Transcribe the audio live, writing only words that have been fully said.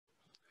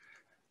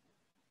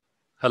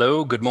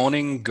Hello, good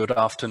morning, good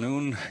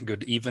afternoon,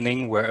 good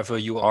evening, wherever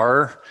you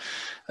are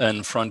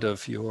in front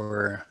of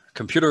your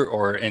computer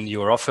or in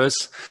your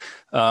office.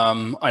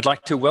 I'd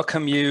like to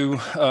welcome you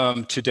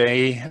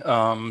today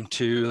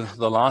to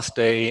the last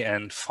day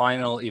and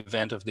final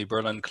event of the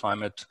Berlin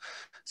Climate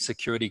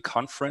Security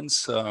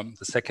Conference, the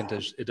second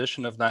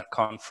edition of that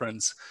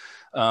conference,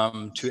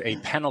 to a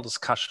panel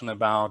discussion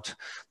about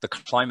the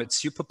climate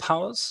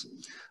superpowers.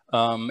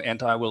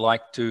 And I would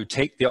like to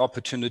take the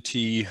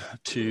opportunity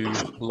to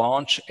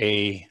launch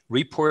a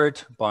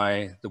report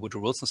by the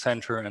Woodrow Wilson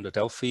Center and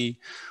Adelphi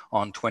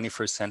on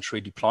 21st century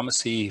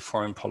diplomacy,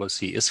 foreign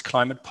policy is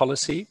climate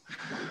policy.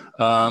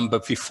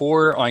 But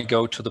before I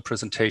go to the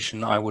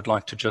presentation, I would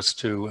like to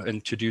just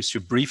introduce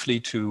you briefly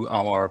to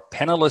our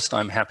panelists.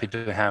 I'm happy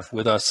to have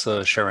with us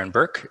Sharon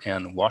Burke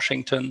in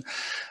Washington.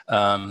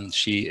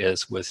 She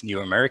is with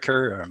New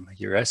America, a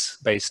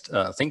US-based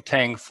think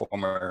tank,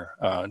 former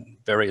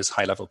various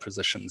high-level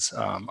positions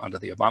under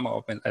the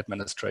Obama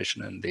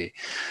administration in the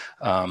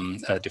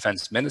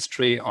Defense Ministry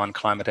on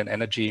climate and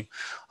energy.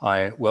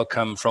 I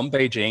welcome from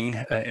Beijing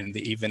in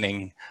the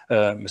evening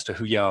Mr.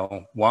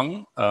 Huyao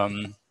Wang,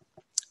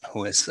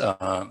 who is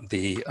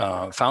the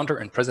founder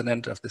and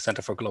president of the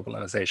Center for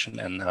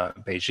Globalization in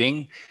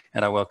Beijing.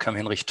 And I welcome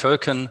Hinrich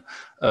Tölken,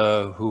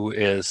 who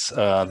is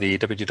the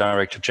Deputy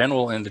Director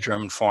General in the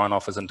German Foreign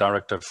Office and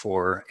Director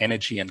for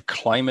Energy and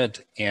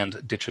Climate and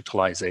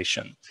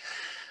Digitalization.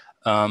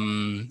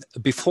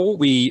 Before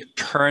we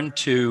turn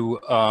to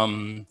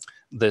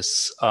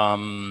this,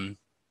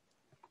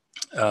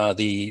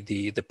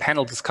 the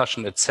panel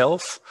discussion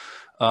itself,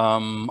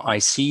 I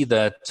see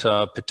that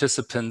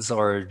participants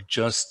are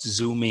just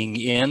zooming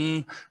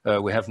in.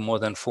 We have more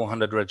than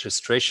 400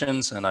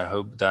 registrations, and I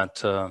hope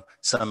that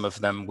some of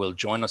them will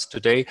join us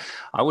today.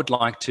 I would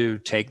like to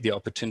take the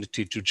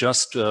opportunity to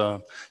just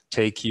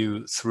take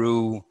you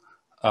through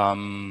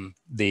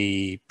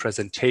the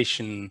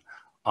presentation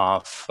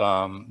of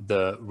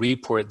the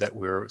report that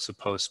we're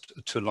supposed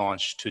to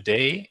launch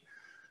today.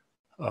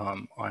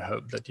 I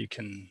hope that you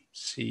can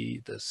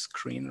see the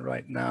screen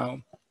right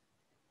now.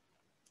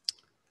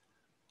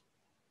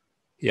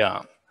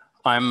 Yeah,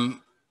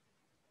 I'm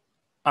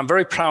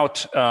very proud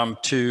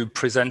to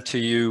present to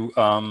you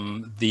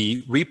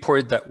the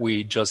report that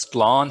we just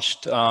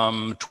launched,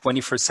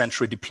 21st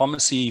Century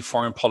Diplomacy,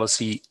 Foreign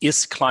Policy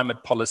is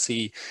Climate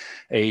Policy,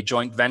 a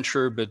joint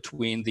venture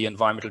between the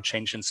Environmental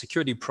Change and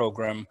Security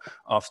Program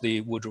of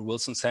the Woodrow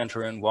Wilson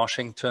Center in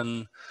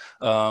Washington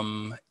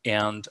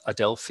and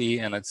Adelphi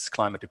and its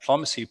Climate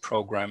Diplomacy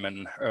Program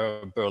in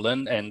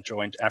Berlin, and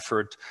joint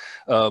effort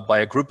by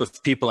a group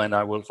of people, and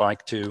I would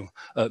like to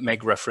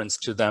make reference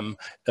to them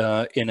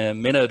in a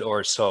minute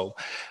or so.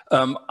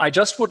 I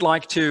just would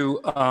like to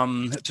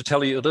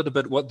tell you a little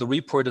bit what the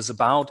report is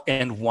about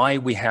and why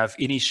we have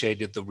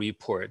initiated the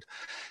report.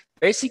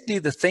 Basically,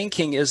 the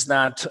thinking is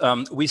that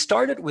we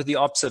started with the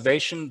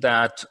observation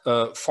that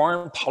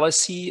foreign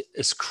policy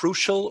is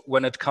crucial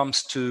when it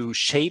comes to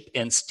shape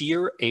and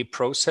steer a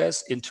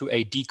process into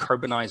a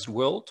decarbonized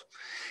world.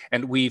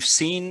 And we've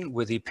seen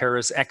with the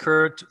Paris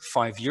Accord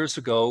 5 years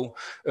ago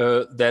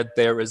that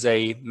there is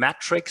a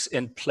matrix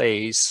in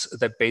place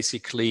that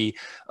basically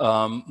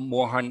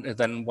more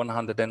than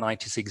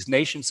 196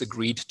 nations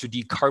agreed to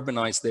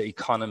decarbonize their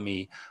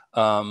economy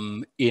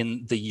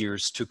in the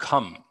years to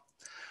come.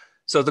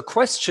 So the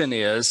question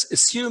is,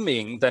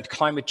 assuming that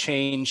climate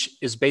change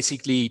is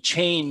basically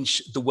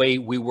change the way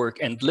we work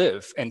and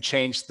live and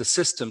change the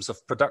systems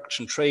of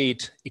production,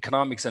 trade,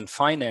 economics, and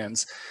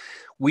finance,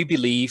 we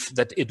believe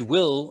that it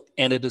will,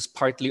 and it is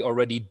partly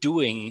already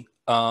doing,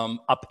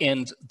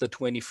 upend the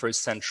 21st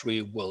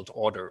century world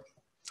order.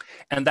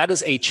 And that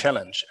is a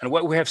challenge. And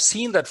what we have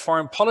seen that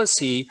foreign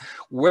policy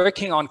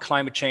working on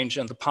climate change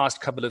in the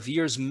past couple of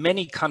years,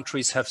 many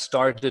countries have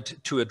started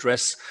to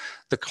address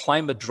the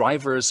climate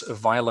drivers of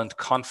violent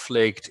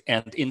conflict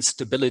and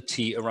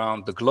instability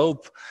around the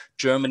globe.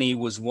 Germany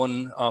was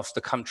one of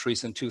the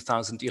countries in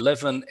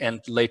 2011, and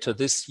later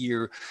this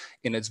year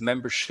in its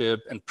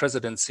membership and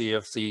presidency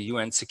of the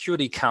UN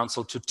Security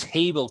Council, to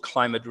table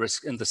climate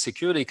risk in the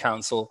Security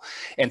Council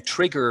and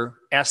trigger,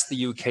 as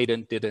the UK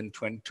did in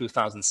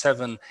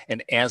 2007,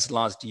 and as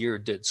last year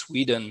did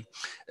Sweden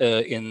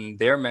in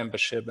their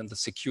membership in the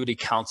Security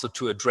Council,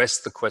 to address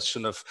the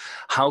question of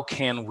how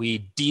can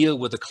we deal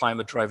with the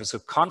climate drivers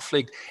of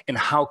conflict and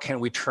how can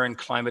we turn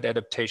climate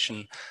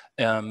adaptation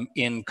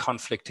in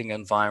conflicting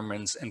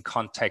environments and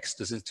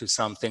contexts into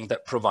something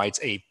that provides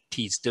a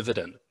peace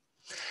dividend.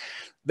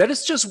 That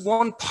is just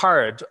one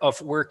part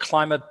of where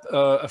climate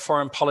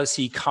foreign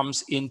policy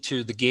comes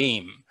into the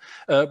game.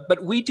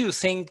 But we do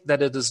think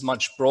that it is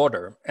much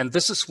broader. And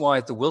this is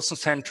why the Wilson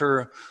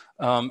Center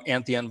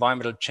and the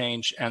Environmental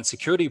Change and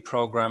Security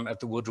Program at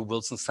the Woodrow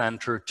Wilson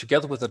Center,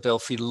 together with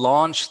Adelphi,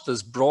 launched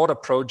this broader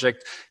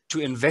project to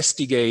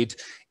investigate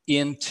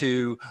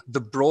into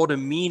the broader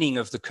meaning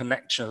of the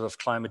connection of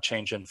climate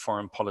change and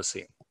foreign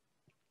policy.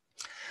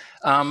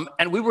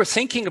 And we were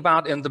thinking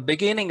about, in the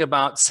beginning,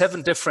 about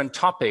 7 different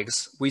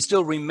topics. We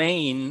still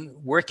remain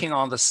working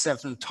on the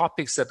 7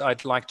 topics that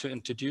I'd like to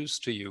introduce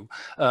to you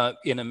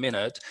in a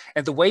minute.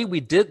 And the way we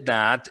did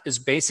that is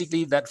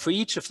basically that for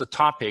each of the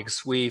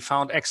topics, we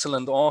found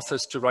excellent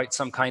authors to write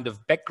some kind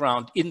of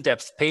background,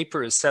 in-depth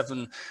paper, a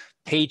 7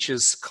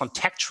 pages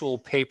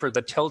contextual paper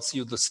that tells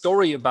you the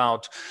story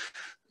about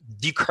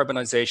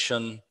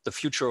decarbonization, the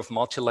future of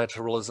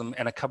multilateralism,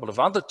 and a couple of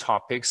other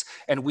topics.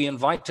 And we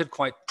invited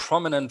quite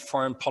prominent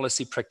foreign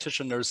policy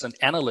practitioners and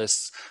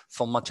analysts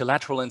from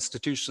multilateral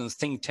institutions,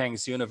 think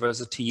tanks,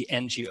 university,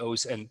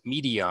 NGOs, and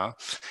media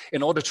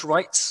in order to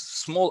write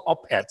small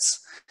op-eds.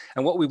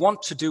 And what we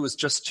want to do is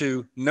just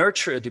to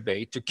nurture a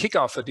debate, to kick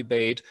off a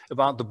debate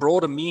about the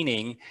broader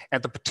meaning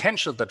and the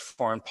potential that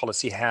foreign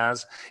policy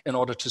has in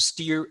order to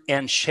steer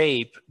and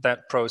shape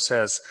that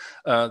process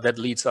that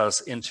leads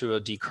us into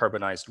a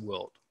decarbonized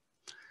world.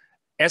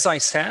 As I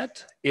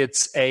said,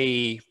 it's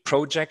a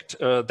project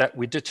that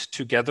we did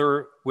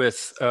together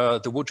with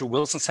the Woodrow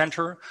Wilson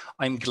Center.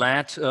 I'm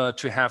glad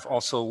to have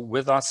also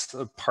with us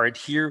a part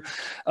here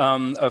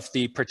of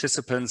the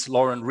participants,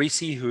 Lauren Reese,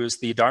 who is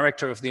the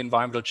director of the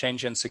Environmental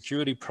Change and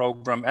Security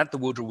Program at the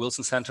Woodrow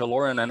Wilson Center.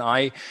 Lauren and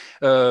I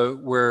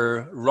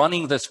were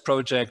running this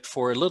project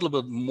for a little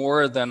bit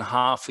more than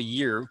half a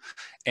year.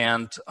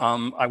 And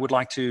I would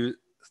like to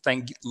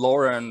thank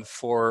Lauren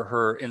for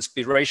her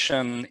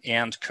inspiration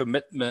and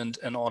commitment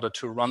in order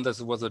to run this.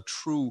 It was a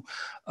true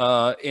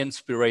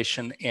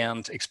inspiration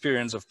and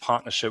experience of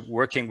partnership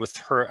working with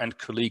her and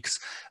colleagues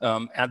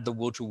at the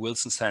Woodrow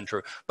Wilson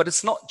Center. But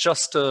it's not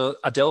just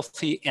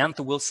Adelphi and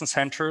the Wilson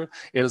Center.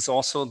 It is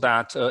also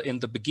that in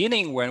the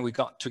beginning, when we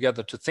got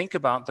together to think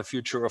about the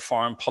future of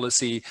foreign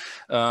policy,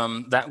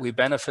 that we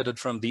benefited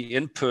from the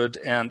input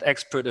and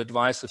expert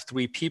advice of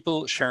 3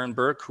 people. Sharon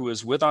Burke, who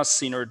is with us,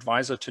 Senior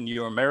Advisor to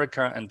New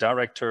America and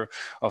Director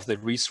of the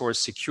Resource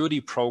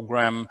Security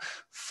Program,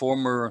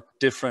 former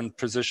different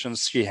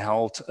positions she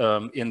held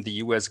in the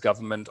US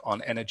government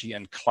on energy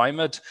and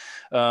climate.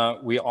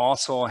 We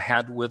also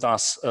had with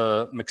us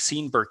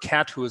Maxine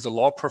Burkett, who is a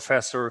law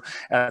professor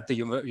at the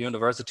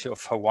University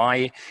of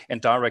Hawaii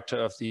and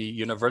director of the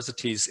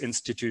university's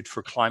Institute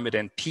for Climate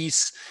and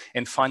Peace.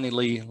 And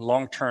finally,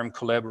 long-term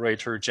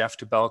collaborator Jeff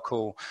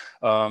DeBelco,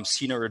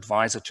 senior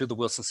advisor to the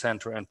Wilson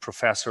Center and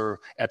professor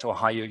at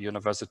Ohio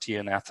University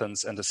in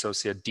Athens and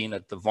associate dean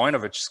at the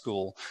Voinovich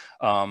School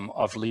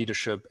of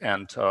Leadership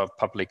and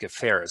Public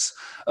Affairs.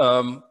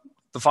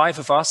 The 5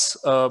 of us,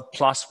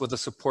 plus with the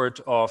support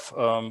of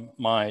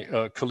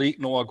my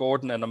colleague Noah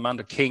Gordon and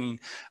Amanda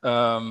King,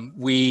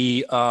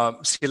 we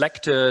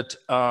selected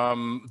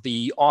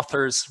the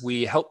authors.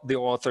 We helped the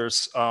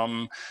authors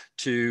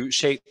to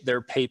shape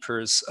their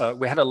papers.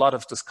 We had a lot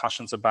of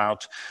discussions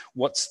about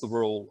what's the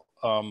role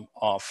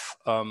of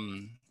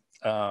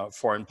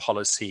foreign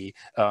policy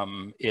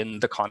in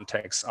the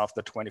context of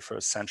the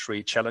 21st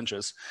century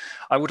challenges.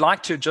 I would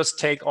like to just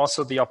take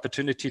also the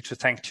opportunity to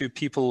thank 2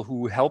 people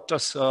who helped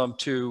us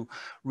to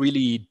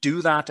really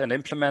do that and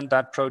implement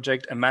that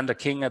project. Amanda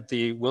King at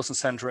the Wilson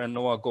Center and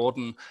Noah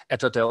Gordon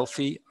at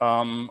Adelphi.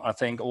 I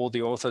think all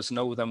the authors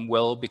know them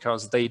well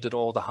because they did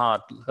all the hard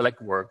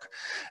legwork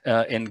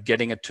in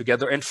getting it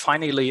together. And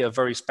finally, a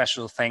very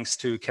special thanks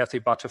to Kathy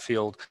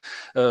Butterfield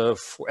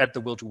at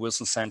the Woodrow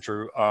Wilson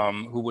Center,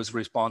 who was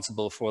responsible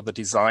for the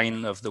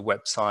design of the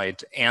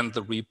website and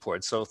the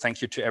report. So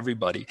thank you to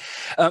everybody.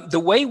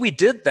 The way we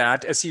did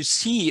that, as you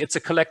see, it's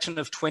a collection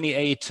of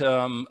 28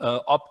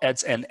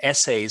 op-eds and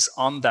essays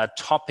on that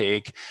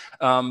topic.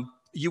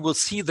 You will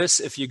see this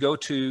if you go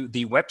to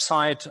the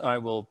website. I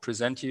will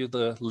present you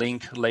the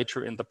link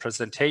later in the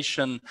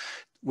presentation,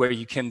 where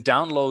you can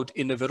download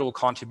individual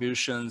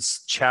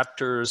contributions,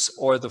 chapters,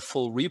 or the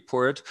full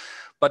report.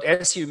 But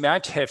as you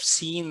might have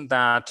seen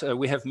that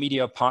we have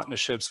media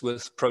partnerships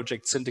with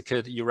Project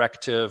Syndicate,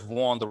 Euractiv,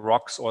 War on the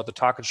Rocks, or the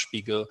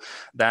Tagesspiegel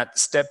that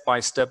step by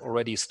step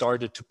already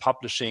started to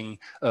publishing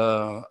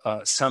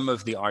some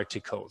of the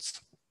articles.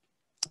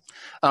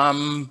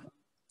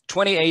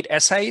 28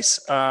 essays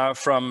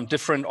from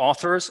different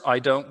authors. I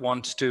don't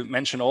want to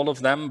mention all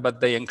of them,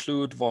 but they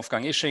include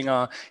Wolfgang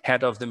Ischinger,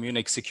 head of the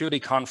Munich Security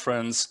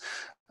Conference,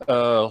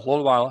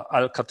 Rolwa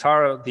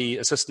Al-Qatar, the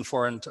Assistant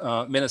Foreign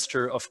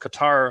Minister of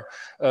Qatar,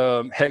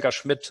 Helga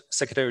Schmidt,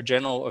 Secretary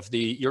General of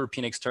the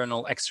European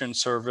External Action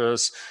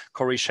Service,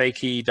 Corey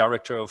Shaky,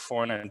 Director of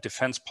Foreign and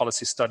Defense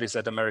Policy Studies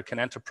at American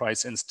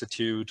Enterprise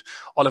Institute,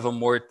 Oliver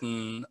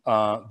Morton,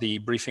 the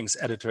briefings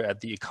editor at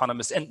The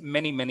Economist, and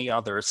many, many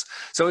others.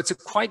 So it's a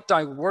quite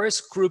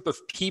diverse group of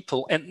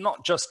people, and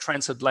not just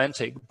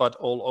transatlantic, but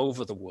all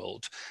over the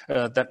world,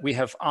 that we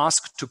have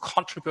asked to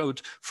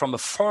contribute from a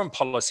foreign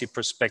policy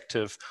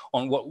perspective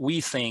on what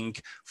we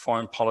think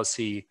foreign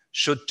policy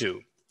should do.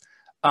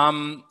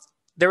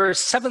 There are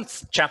 7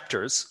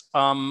 chapters.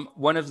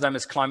 One of them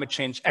is climate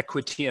change,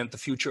 equity, and the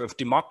future of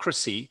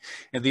democracy.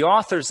 And the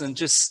authors in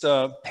this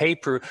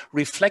paper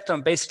reflect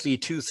on basically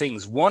 2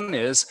 things. One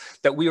is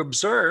that we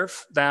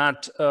observe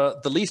that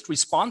the least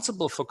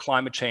responsible for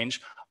climate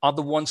change are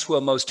the ones who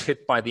are most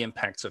hit by the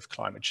impacts of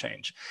climate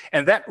change.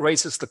 And that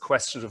raises the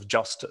question of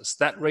justice.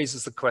 That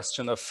raises the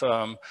question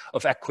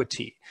of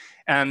equity.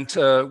 And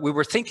we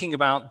were thinking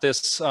about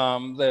this,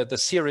 the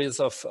series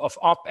of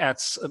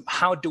op-eds.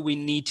 How do we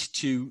need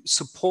to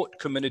support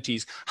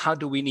communities? How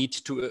do we need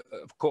to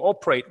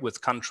cooperate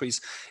with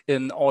countries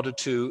in order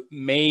to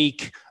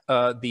make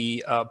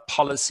the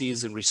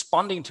policies in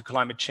responding to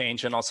climate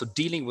change and also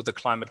dealing with the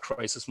climate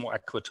crisis more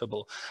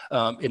equitable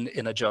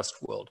in a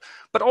just world?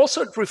 But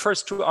also it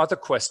refers to other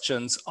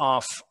questions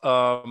of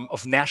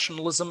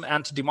nationalism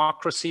and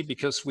democracy,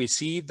 because we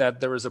see that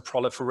there is a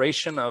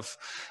proliferation of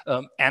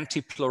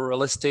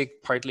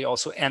anti-pluralistic, partly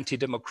also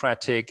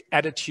anti-democratic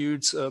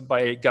attitudes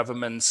by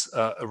governments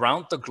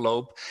around the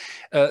globe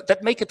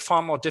that make it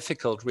far more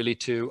difficult really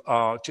to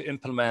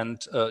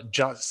implement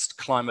just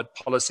climate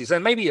policies.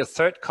 And maybe a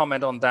third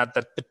comment on that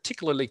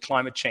particularly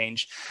climate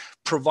change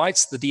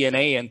provides the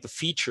DNA and the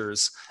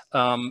features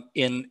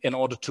in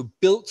order to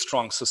build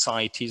strong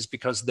societies,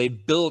 because they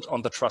build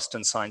on the trust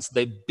in science,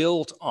 they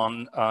build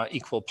on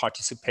equal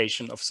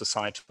participation of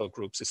societal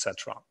groups,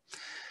 etc.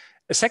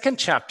 A second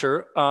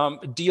chapter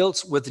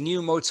deals with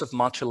new modes of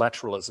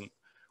multilateralism.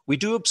 We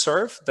do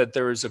observe that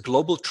there is a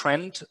global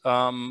trend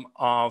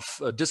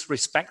of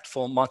disrespect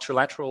for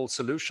multilateral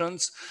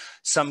solutions.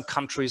 Some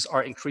countries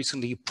are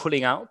increasingly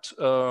pulling out.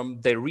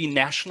 They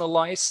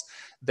renationalize,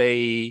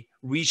 they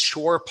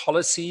reshore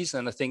policies.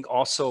 And I think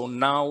also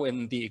now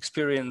in the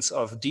experience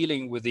of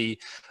dealing with the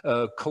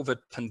COVID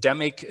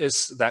pandemic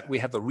is that we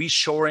have a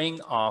reshoring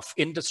of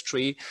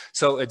industry.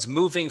 So it's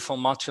moving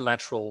from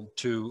multilateral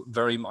to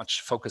very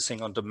much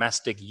focusing on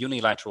domestic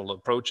unilateral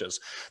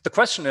approaches. The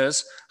question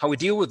is how we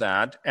deal with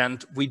that.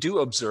 And we do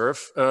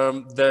observe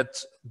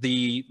that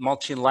the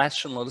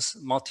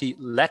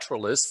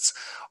multilateralists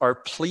are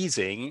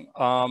pleasing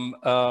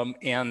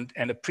and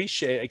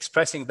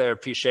expressing their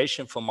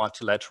appreciation for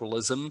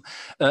multilateralism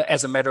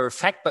as a matter of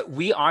fact, but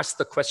we ask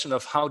the question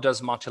of how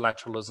does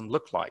multilateralism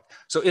look like?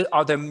 So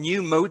are there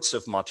new modes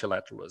of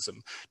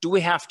multilateralism? Do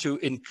we have to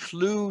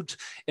include,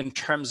 in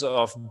terms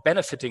of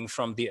benefiting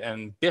from the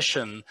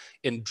ambition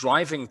in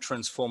driving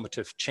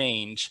transformative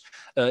change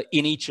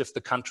in each of the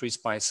countries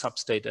by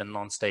sub-state and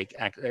non-state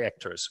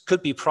actors?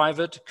 Could be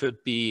private,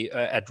 could be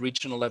at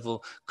regional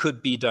level,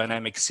 could be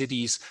dynamic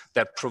cities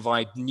that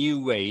provide new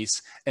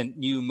ways and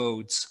new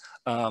modes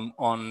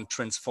on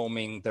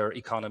transforming their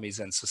economies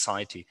and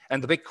society.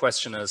 And the big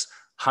question is,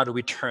 how do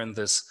we turn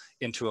this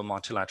into a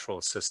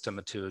multilateral system,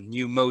 into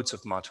new modes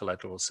of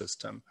multilateral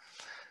system?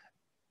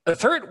 A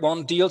third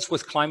one deals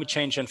with climate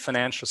change and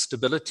financial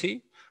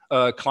stability.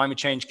 Climate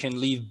change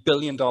can leave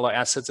billion-dollar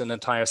assets and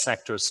entire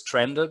sectors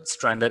stranded.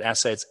 Stranded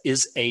assets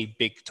is a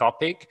big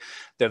topic.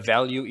 Their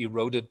value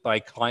eroded by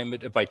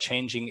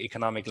changing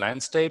economic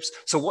landscapes.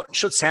 So what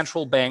should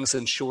central banks,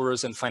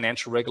 insurers, and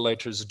financial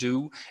regulators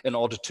do in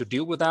order to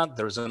deal with that?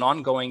 There's an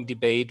ongoing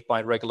debate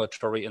by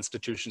regulatory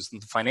institutions in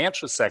the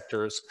financial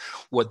sectors,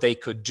 what they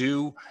could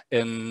do,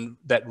 and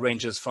that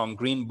ranges from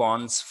green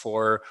bonds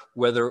for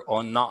whether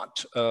or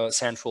not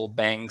central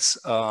banks,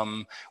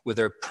 with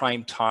their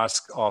prime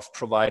task of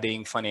providing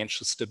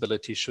financial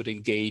stability, should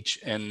engage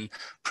in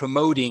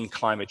promoting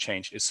climate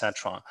change,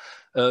 etc.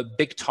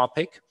 Big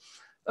topic.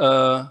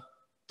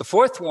 The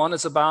fourth one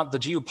is about the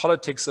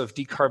geopolitics of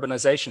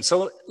decarbonization.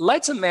 So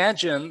let's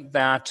imagine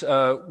that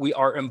we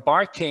are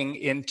embarking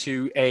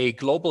into a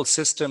global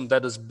system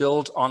that is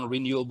built on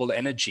renewable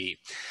energy.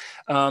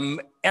 And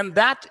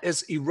that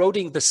is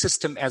eroding the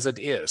system as it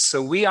is.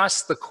 So we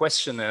ask the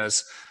question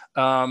is,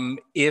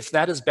 if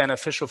that is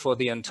beneficial for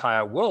the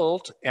entire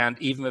world, and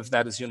even if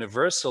that is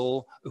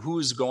universal,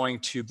 who's going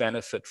to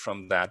benefit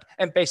from that?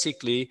 And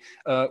basically,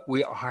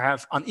 we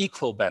have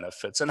unequal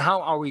benefits. And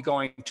how are we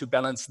going to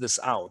balance this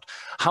out?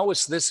 How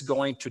is this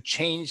going to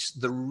change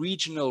the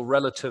regional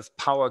relative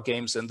power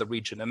games in the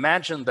region?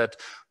 Imagine that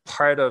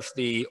part of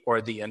the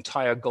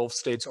entire Gulf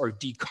states are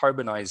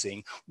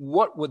decarbonizing.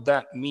 What would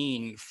that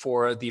mean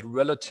for the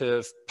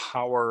relative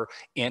power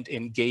and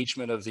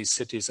engagement of these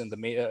cities and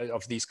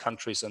of these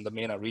countries in the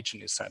MENA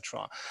region,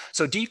 etc.?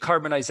 So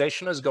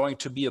decarbonization is going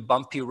to be a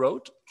bumpy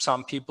road.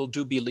 Some people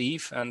do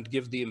believe and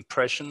give the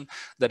impression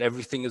that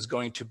everything is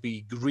going to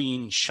be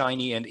green,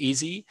 shiny, and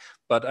easy.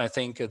 But I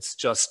think it's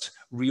just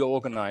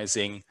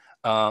reorganizing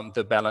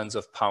the balance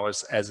of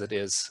powers as it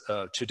is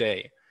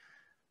today.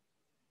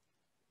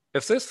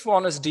 If this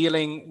one is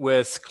dealing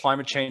with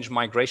climate change,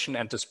 migration,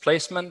 and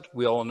displacement,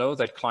 we all know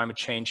that climate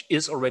change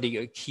is already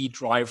a key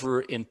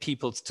driver in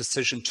people's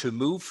decision to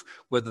move,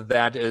 whether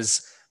that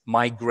is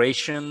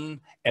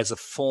migration as a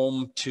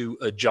form to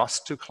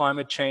adjust to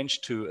climate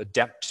change, to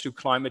adapt to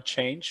climate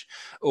change,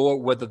 or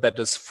whether that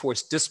is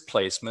forced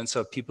displacement,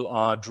 so people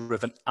are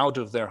driven out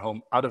of their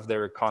home, out of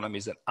their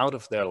economies, and out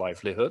of their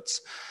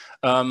livelihoods.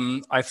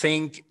 I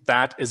think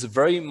that is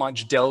very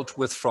much dealt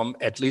with from,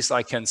 at least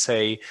I can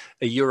say,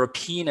 a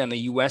European and a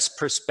US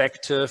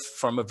perspective,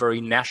 from a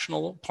very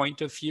national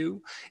point of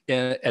view,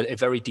 a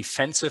very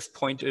defensive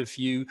point of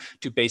view,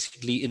 to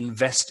basically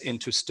invest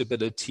into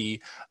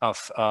stability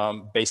of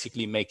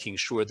basically making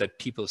sure that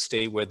people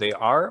stay where they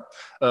are.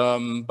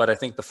 But I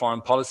think the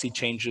foreign policy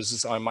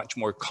changes are much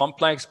more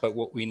complex. But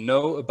what we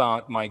know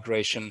about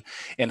migration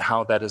and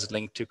how that is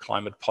linked to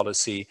climate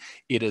policy,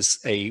 it is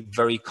a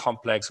very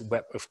complex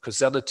web of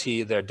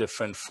causality. There are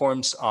different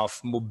forms of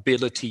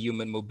mobility,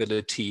 human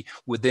mobility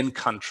within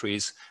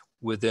countries,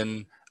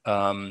 within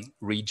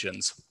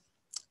regions,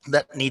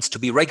 that needs to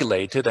be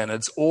regulated. And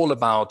it's all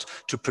about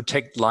to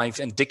protect life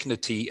and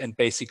dignity, and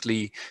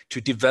basically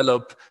to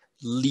develop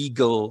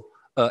legal,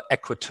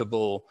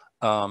 equitable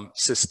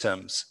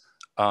systems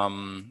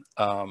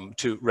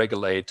to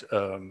regulate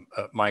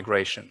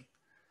migration.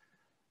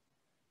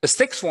 The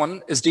sixth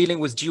one is dealing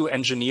with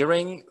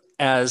geoengineering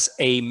as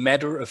a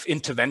matter of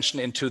intervention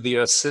into the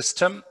Earth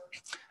system.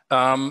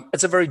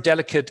 It's a very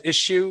delicate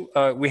issue.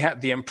 We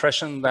had the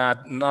impression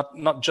that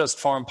not just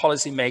foreign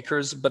policy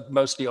makers, but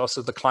mostly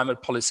also the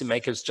climate policy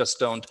makers just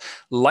don't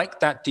like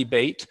that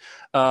debate,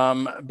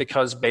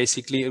 because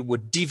basically it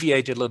would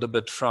deviate a little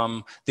bit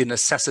from the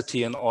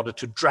necessity in order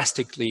to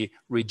drastically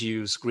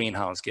reduce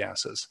greenhouse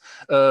gases.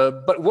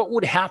 But what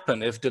would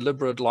happen if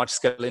deliberate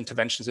large-scale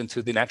interventions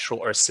into the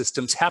natural Earth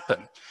systems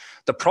happen?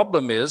 The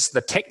problem is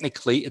that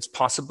technically it's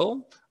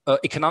possible,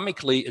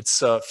 economically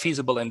it's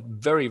feasible and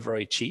very,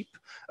 very cheap.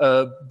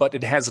 But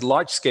it has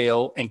large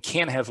scale and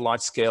can have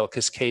large scale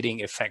cascading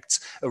effects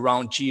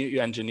around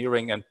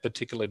geoengineering and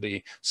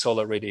particularly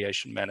solar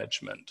radiation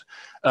management.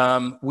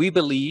 We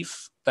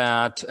believe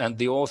that, and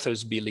the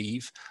authors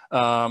believe,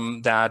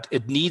 that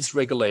it needs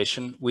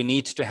regulation. We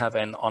need to have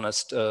an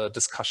honest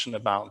discussion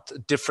about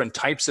different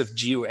types of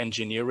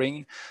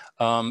geoengineering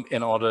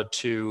in order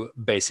to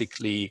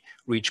basically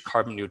reach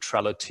carbon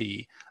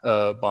neutrality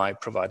by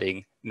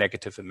providing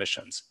negative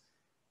emissions.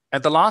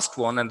 And the last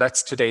one, and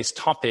that's today's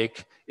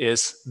topic,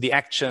 is the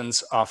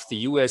actions of the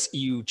US,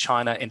 EU,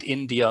 China, and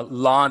India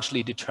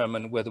largely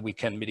determine whether we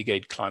can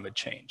mitigate climate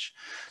change.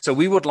 So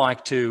we would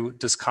like to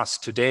discuss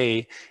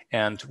today,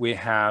 and we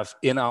have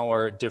in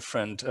our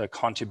different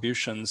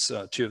contributions,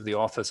 two of the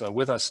authors are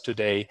with us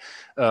today,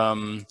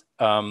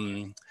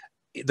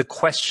 the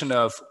question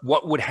of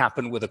what would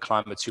happen with the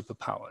climate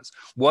superpowers.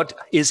 What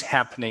is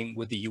happening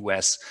with the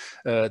US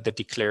that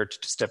declared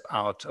to step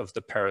out of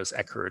the Paris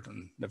Accord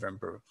on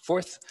November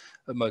 4th,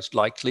 most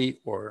likely,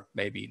 or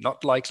maybe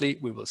not likely,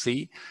 we will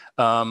see.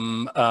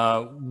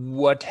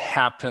 What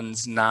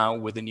happens now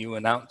with the new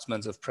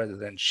announcements of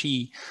President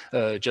Xi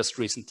just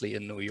recently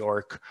in New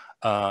York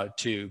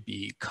to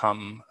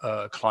become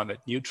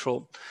climate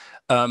neutral.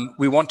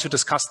 We want to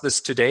discuss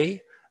this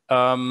today.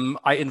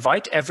 I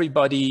invite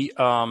everybody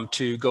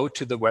to go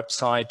to the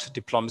website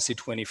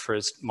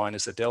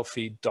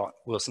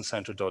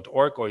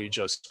diplomacy21st-adelphi.wilsoncenter.org, or you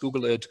just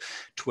Google it,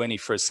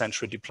 21st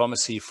Century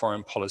Diplomacy,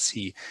 Foreign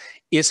Policy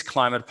is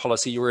Climate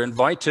Policy. You are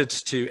invited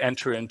to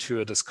enter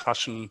into a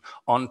discussion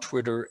on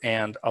Twitter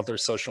and other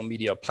social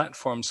media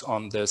platforms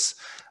on this.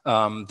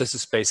 This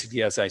is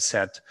basically, as I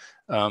said,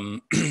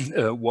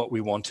 what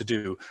we want to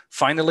do.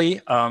 Finally,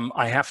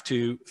 I have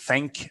to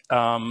thank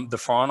the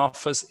Foreign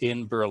Office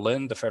in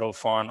Berlin, the Federal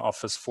Foreign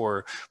Office,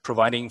 for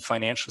providing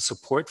financial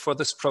support for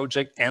this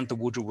project, and the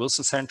Woodrow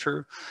Wilson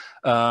Center.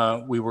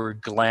 We were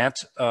glad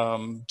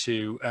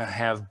to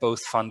have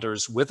both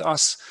funders with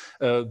us.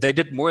 They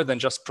did more than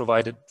just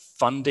provided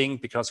funding,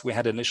 because we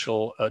had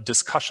initial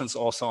discussions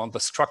also on the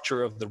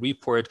structure of the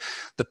report,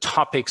 the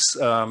topics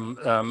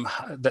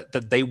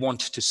that they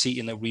want to see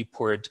in a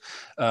report.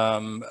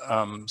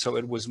 So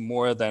it was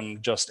more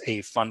than just a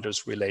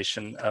funders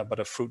relation,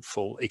 but a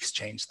fruitful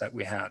exchange that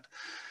we had.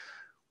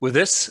 With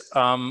this,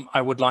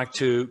 I would like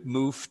to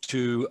move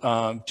to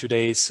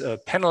today's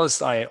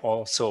panelists. I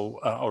also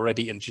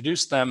already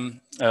introduced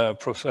them.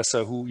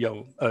 Professor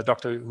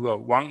Dr.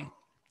 Huo Wang,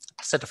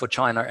 Center for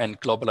China and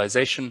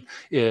Globalization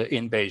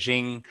in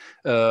Beijing,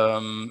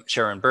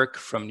 Sharon Burke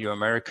from New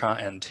America,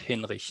 and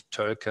Hinrich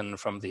Tölken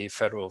from the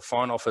Federal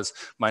Foreign Office.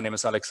 My name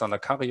is Alexander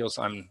Karius.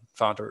 I'm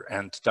founder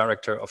and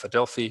director of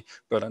Adelphi,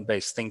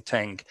 Berlin-based think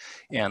tank,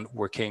 and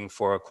working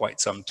for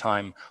quite some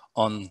time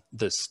on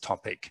this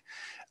topic.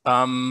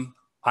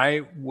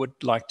 I would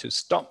like to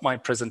stop my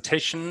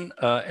presentation.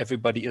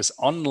 Everybody is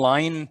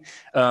online,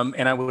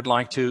 and I would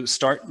like to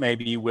start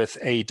maybe with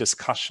a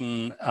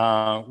discussion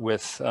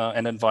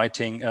and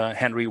inviting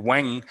Henry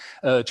Wang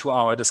to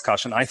our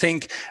discussion. I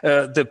think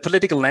the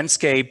political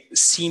landscape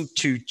seemed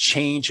to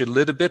change a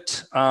little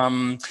bit.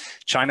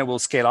 China will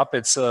scale up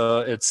its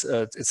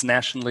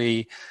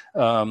nationally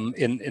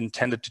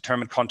intended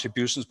determined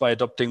contributions by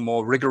adopting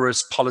more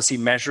rigorous policy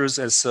measures,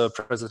 as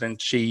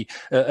President Xi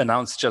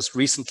announced just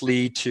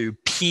recently, to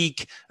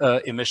peak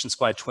emissions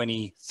by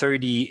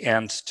 2030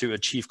 and to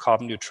achieve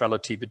carbon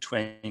neutrality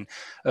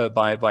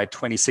by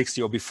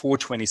 2060 or before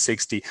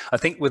 2060. I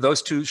think with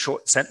those two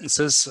short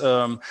sentences,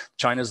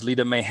 China's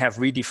leader may have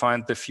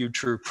redefined the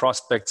future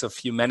prospects of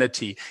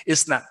humanity.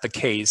 Is that the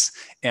case?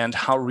 And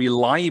how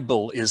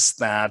reliable is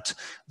that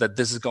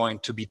this is going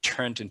to be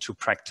turned into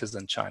practice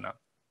in China?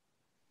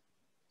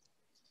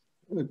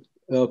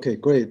 Okay,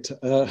 great.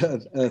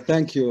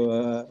 Thank you,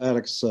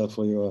 Alex,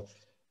 for your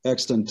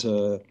excellent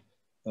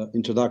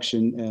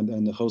introduction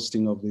and the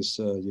hosting of this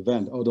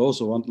event. I would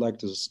also like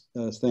to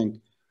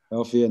thank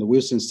Adelphi and the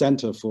Wilson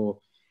Center for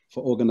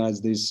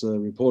organizing this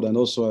report. And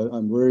also,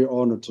 I'm very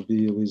honored to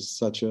be with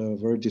such a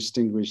very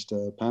distinguished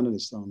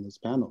panelist on this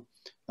panel.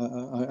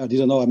 I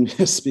didn't know I'm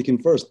speaking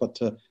first, but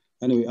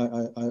anyway,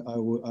 I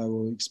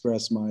will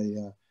express my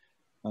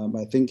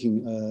my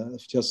thinking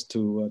just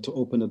to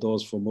open the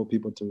doors for more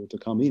people to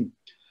come in.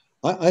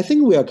 I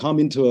think we are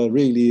coming to a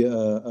really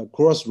a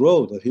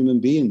crossroad, a human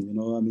being. You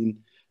know, I mean,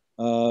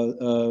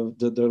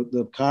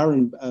 the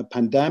current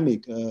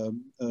pandemic,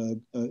 you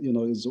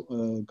know, is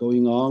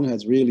going on,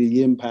 has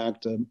really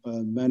impacted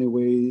many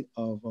ways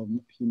of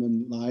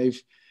human life,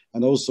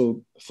 and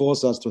also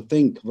forced us to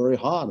think very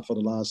hard for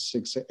the last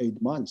 6 to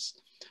 8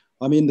 months.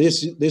 I mean,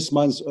 this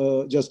month,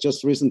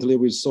 just recently,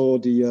 we saw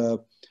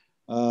the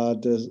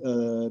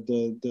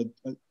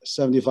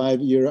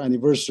 75-year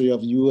anniversary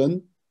of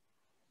UN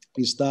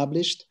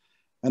established.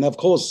 And of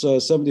course,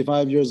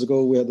 75 years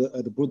ago, we had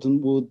at the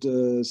Bretton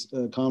Woods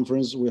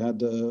conference, we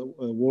had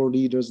world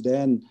leaders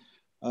then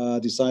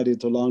decided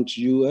to launch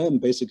UN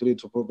basically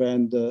to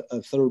prevent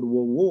a third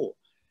world war.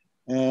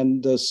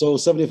 And so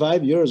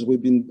 75 years,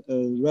 we've been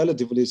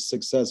relatively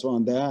successful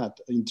on that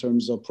in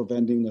terms of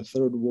preventing a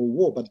third world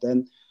war. But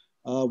then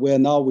where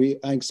now we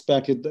are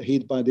expected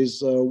hit by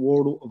this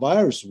world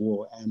virus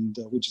war, and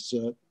which is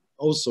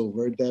also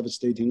very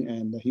devastating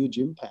and a huge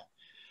impact.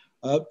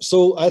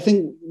 So I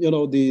think, you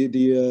know,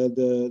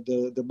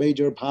 the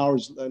major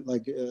powers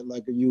like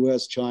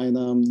US,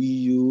 China,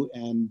 EU,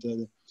 and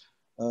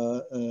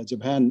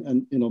Japan,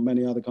 and you know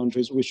many other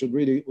countries, we should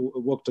really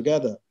work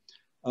together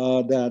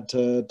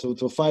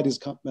to fight this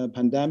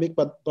pandemic.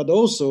 But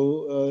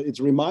also it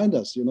reminds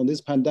us, you know, this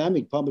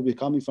pandemic probably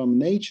coming from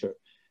nature.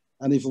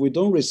 And if we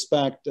don't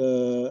respect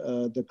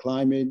the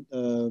climate,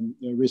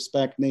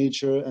 respect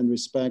nature, and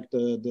respect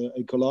the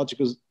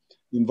ecological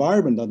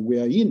environment that we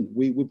are in,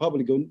 we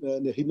probably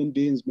the human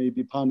beings may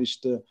be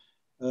punished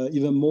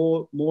even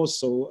more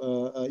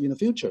so in the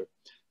future.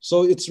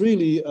 So it's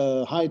really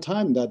high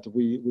time that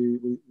we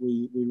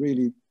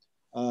really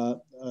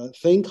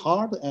think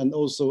hard and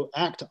also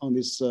act on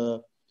these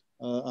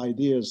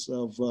ideas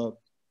of.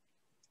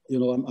 You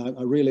know,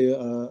 I really,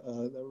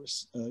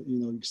 you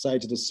know,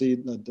 excited to see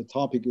that the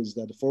topic is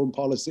that foreign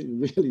policy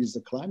really is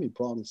the climate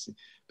policy,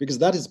 because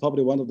that is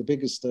probably one of the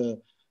biggest,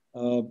 you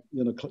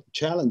know,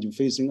 challenge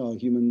facing our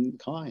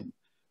humankind.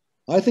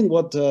 I think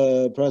what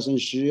President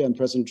Xi and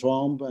President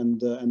Trump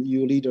and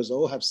EU leaders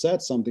all have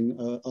said something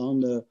on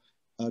the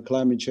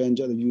climate change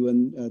at the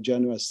UN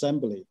General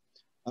Assembly.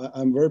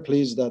 I'm very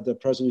pleased that the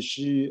President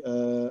Xi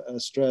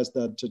stressed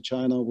that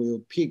China will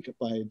peak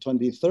by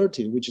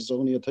 2030, which is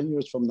only 10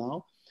 years from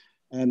now,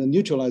 and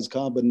neutralize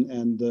carbon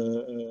and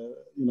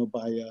you know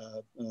by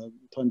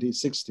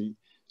 2060.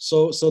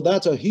 So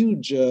that's a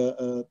huge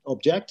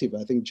objective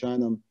I think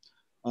China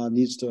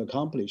needs to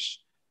accomplish.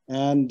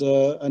 But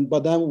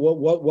then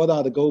what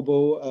are the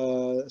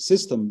global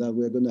system that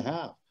we're going to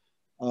have?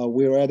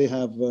 We already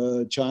have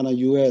China,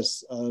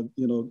 US,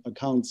 you know,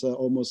 accounts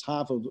almost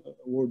half of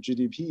world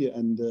GDP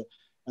and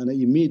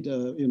emit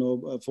you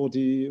know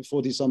 40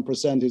 some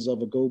percentage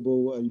of the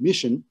global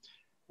emission.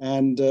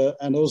 And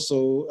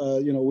also,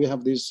 you know, we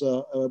have this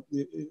you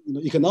know,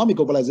 economic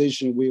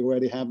globalization. We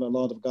already have a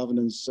lot of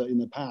governance in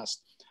the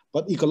past,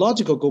 but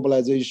ecological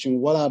globalization.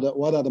 What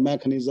are the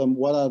mechanism?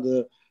 What are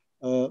the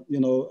you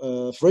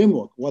know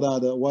framework? What are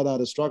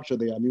the structure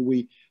there? I mean,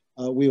 we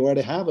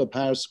already have a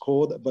Paris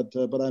Accord, but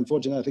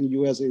unfortunately, I think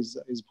US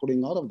is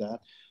pulling out of that.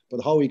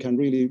 But how we can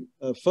really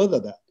further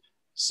that?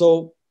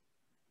 So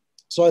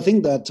I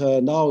think that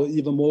now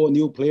even more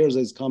new players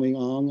is coming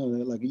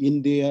on, like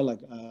India,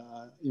 like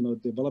you know,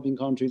 developing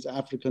countries,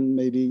 African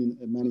maybe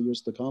in many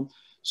years to come.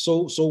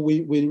 So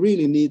we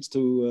really need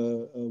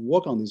to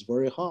work on this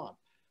very hard.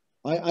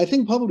 I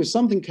think probably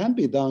something can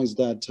be done is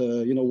that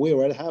you know, we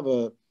already have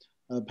a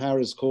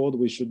Paris Accord.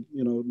 We should,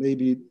 you know,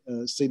 maybe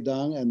sit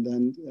down and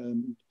then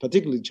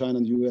particularly China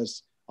and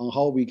US on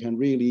how we can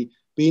really,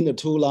 being the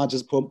two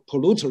largest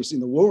polluters in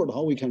the world,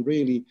 how we can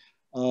really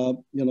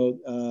you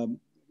know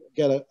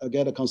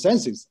get a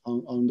consensus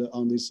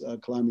on this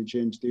climate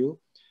change deal.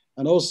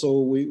 And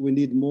also, we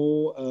need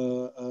more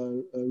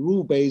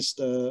rule-based,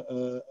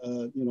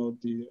 you know,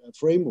 the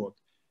framework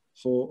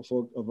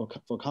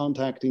for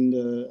contacting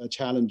the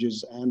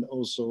challenges and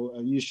also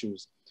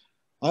issues.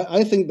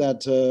 I think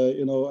that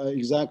you know,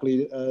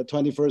 exactly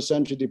 21st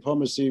century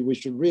diplomacy. We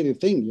should really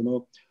think, you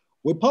know,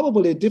 we're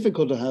probably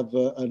difficult to have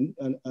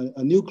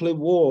a nuclear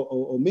war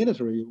or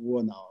military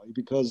war now,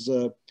 because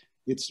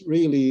it's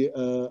really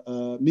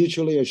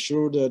mutually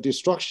assured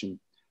destruction.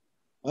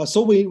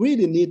 So we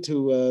really need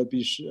to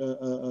be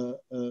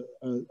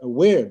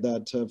aware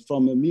that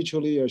from a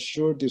mutually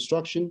assured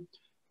destruction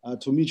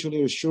to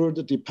mutually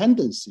assured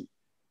dependency,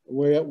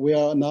 where we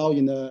are now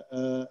in a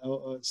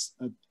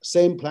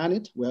same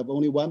planet. We have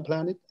only one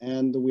planet,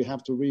 and we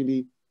have to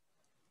really,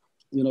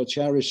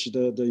 cherish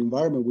the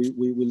environment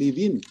we live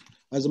in.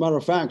 As a matter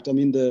of fact, I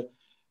mean,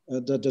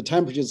 the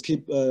temperatures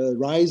keep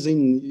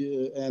rising,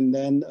 and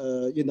then,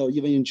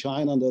 even in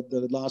China,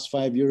 the last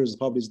 5 years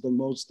probably is the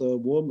most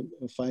warm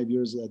 5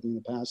 years in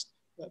the past,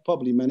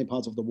 probably many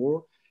parts of the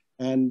world.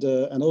 And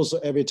also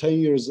every 10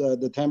 years,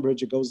 the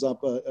temperature goes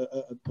up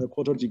a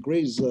quarter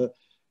degrees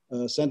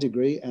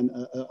centigrade, and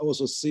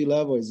also sea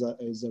level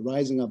is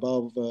rising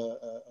above,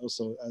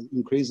 also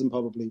increasing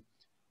probably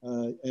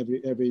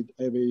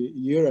every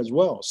year as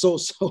well. So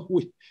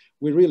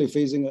we're really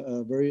facing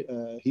a very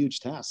huge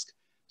task.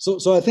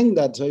 So I think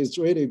that it's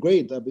really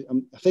great that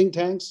think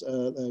tanks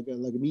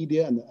like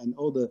media and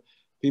all the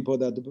people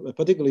that,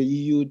 particularly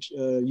EU,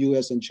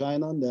 US, and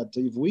China, that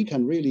if we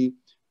can really,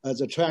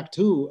 as a track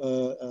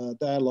to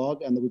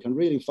dialogue, and we can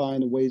really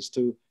find ways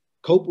to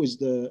cope with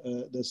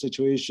the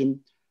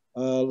situation.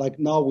 Like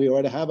now we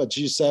already have a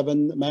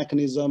G7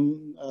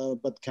 mechanism,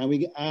 but can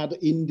we add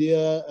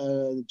India,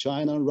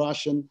 China,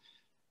 Russian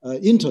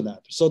into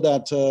that, so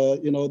that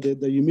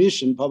the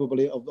emission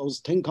probably of those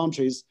 10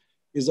 countries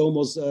is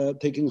almost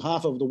taking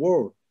half of the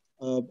world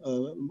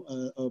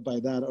by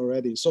that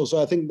already. So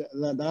I think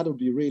that would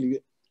be really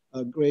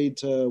a great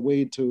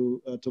way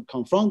to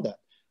confront that.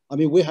 I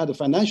mean, we had a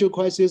financial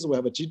crisis, we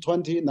have a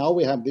G20, now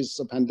we have this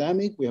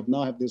pandemic, we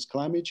now have this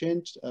climate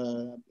change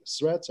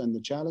threats and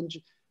the challenge.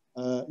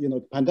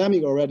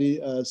 Pandemic already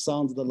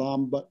sounds the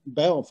alarm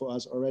bell for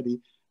us already.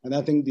 And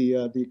I think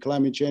the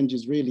climate change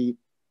is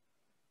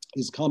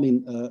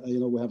coming.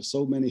 We have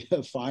so many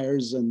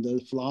fires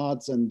and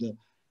floods and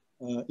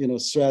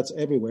threats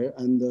everywhere.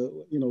 And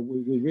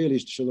we really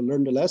should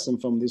learn the lesson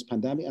from this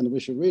pandemic, and we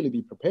should really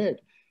be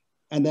prepared.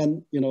 And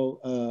then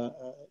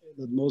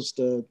the most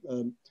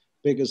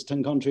biggest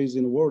 10 countries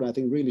in the world, I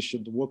think, really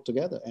should work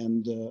together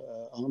and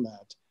on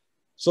that.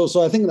 So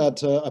I think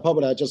that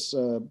I just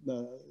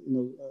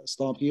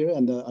stop here,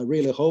 and I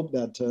really hope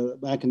that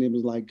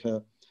mechanisms like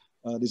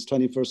this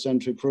 21st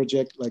century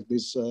project, like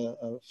this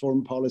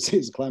foreign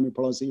policies, climate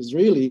policy, is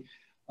really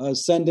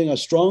sending a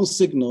strong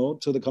signal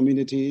to the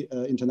community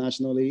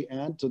internationally,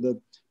 and to the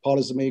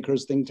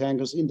policymakers, think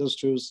tankers,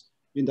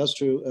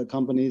 industrial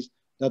companies,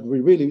 that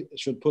we really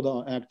should put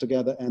our act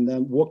together and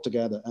then work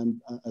together and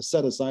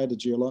set aside the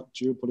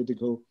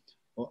geopolitical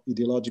or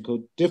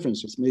ideological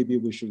differences. Maybe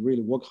we should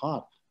really work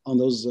hard on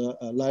those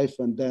life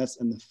and death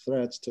and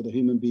threats to the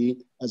human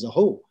being as a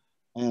whole.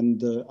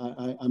 And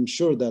I'm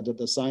sure that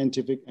the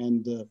scientific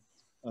and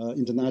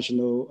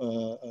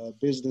international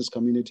business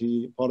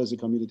community, policy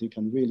community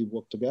can really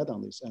work together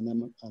on this.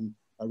 And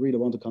I really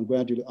want to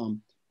congratulate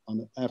on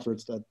the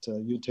efforts that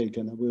you take,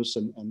 and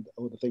Wilson and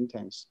all the think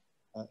tanks.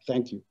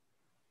 Thank you.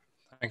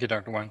 Thank you,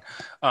 Dr. Wang.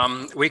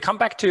 We come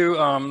back to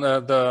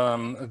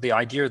the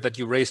idea that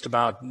you raised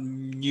about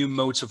new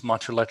modes of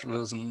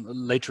multilateralism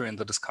later in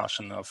the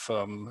discussion of,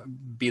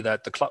 be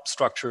that the club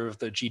structure of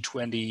the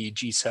G20,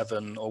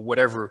 G7, or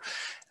whatever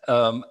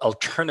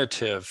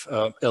alternative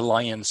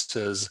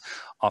alliances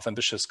of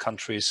ambitious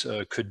countries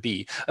could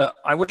be.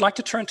 I would like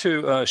to turn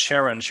to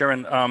Sharon.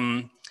 Sharon,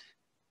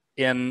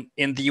 in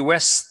the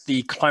US,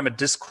 the climate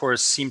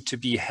discourse seemed to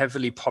be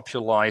heavily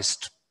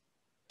popularized,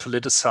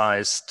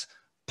 politicized,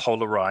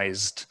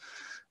 polarized,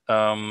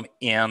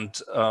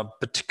 and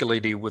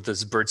particularly with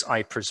this bird's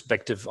eye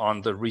perspective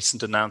on the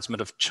recent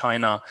announcement of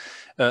China.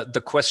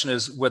 The question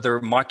is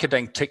whether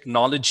marketing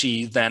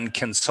technology then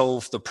can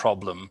solve the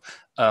problem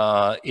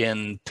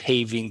in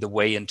paving the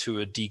way into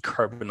a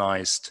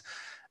decarbonized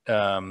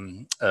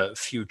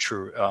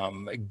future,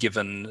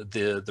 given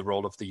the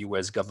role of the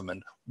US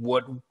government.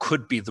 What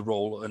could be the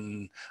role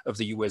of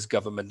the US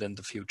government in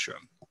the future?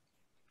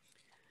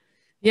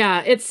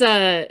 Yeah, it's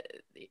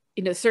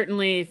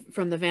certainly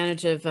from the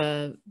vantage of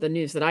the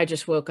news that I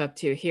just woke up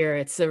to here,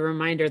 it's a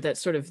reminder that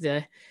sort of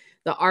the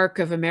arc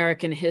of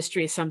American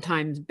history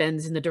sometimes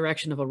bends in the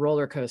direction of a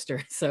roller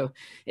coaster. So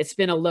it's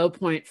been a low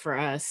point for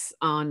us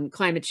on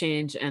climate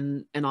change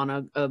and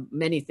on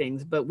many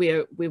things, but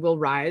we will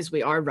rise.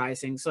 We are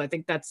rising. So I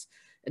think that's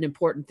an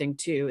important thing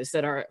too, is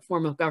that our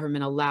form of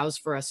government allows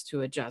for us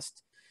to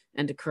adjust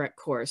and to correct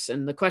course.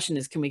 And the question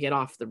is, can we get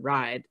off the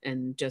ride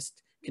and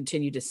just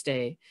continue to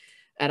stay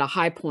at a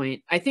high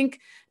point? I think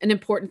an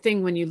important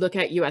thing when you look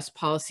at US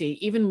policy,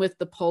 even with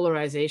the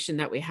polarization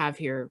that we have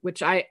here,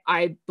 which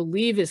I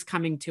believe is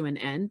coming to an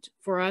end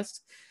for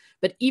us,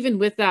 but even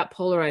with that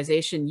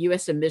polarization,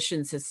 US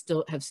emissions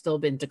have still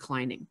been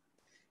declining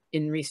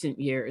in recent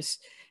years.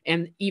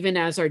 And even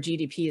as our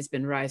GDP has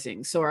been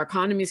rising. So our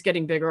economy is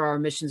getting bigger, our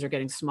emissions are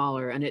getting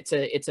smaller. And it's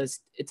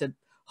a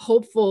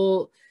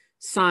hopeful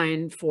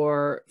sign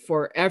for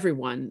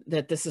everyone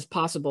that this is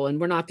possible.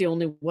 And we're not the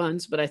only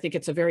ones, but I think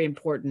it's a very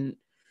important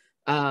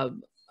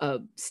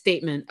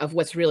statement of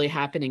what's really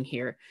happening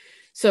here.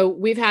 So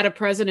we've had a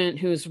president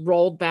who's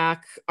rolled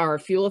back our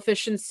fuel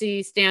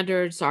efficiency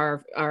standards,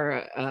 our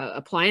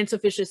appliance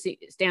efficiency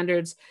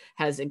standards,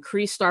 has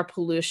increased our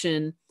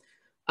pollution.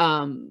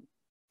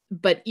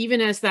 But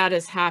even as that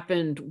has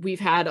happened,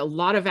 we've had a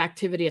lot of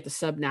activity at the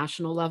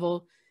subnational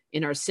level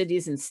in our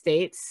cities and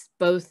states,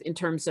 both in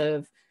terms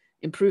of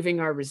improving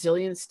our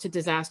resilience to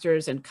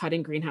disasters and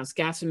cutting greenhouse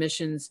gas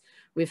emissions.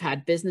 We've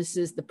had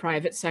businesses, the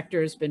private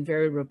sector has been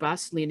very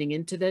robust leaning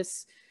into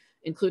this,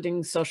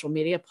 including social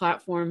media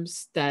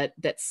platforms that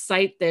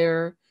cite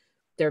their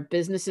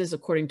businesses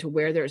according to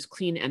where there's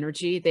clean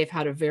energy. They've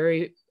had a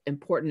very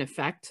important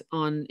effect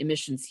on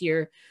emissions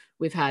here.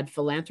 We've had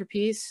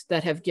philanthropies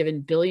that have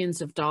given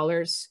billions of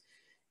dollars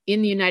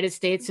in the United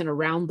States and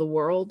around the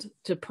world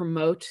to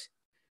promote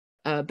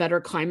better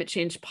climate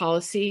change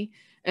policy.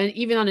 And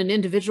even on an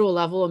individual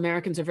level,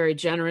 Americans are very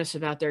generous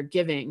about their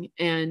giving.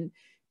 And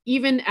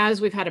even as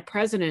we've had a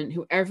president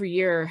who every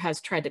year has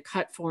tried to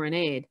cut foreign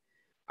aid,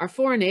 our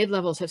foreign aid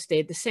levels have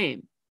stayed the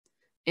same.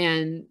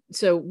 And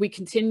so we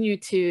continue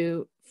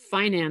to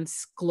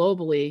finance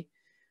globally,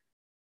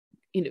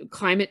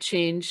 climate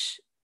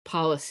change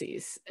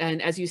policies.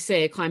 And as you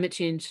say, climate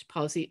change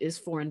policy is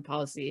foreign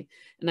policy.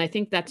 And I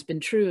think that's been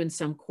true in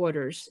some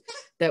quarters,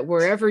 that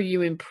wherever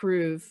you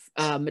improve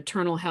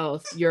maternal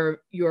health, you're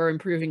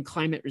improving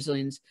climate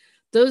resilience.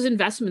 Those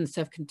investments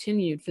have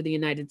continued for the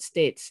United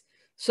States.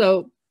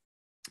 So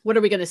what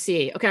are we going to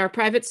see? Okay, our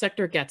private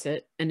sector gets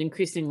it, and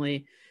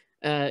increasingly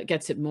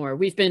gets it more.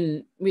 We've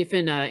been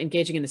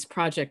engaging in this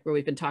project where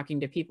we've been talking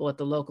to people at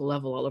the local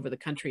level all over the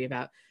country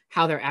about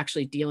how they're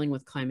actually dealing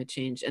with climate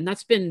change. And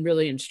that's been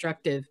really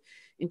instructive,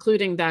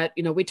 including that,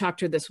 we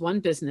talked to this one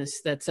business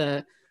that's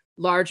a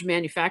large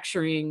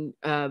manufacturing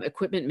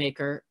equipment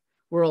maker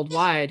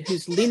worldwide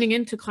who's leaning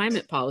into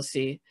climate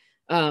policy.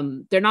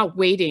 They're not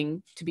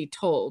waiting to be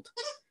told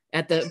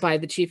by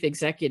the chief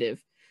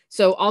executive.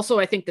 So also,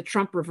 I think the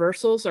Trump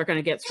reversals are going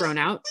to get thrown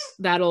out.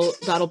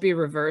 That'll be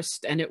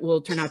reversed, and it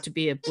will turn out to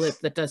be a blip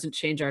that doesn't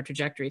change our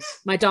trajectory.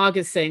 My dog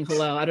is saying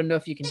hello. I don't know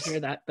if you can hear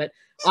that, but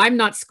I'm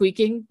not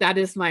squeaking. That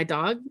is my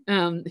dog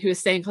who is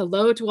saying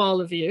hello to all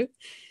of you,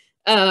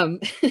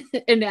 and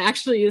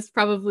actually is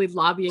probably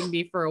lobbying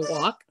me for a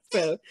walk.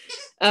 So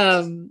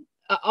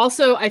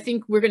also, I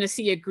think we're going to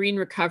see a green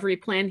recovery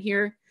plan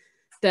here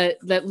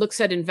that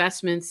looks at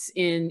investments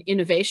in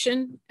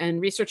innovation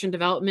and research and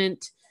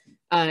development,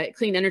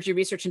 clean energy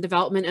research and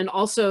development. And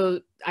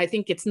also, I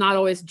think it's not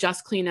always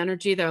just clean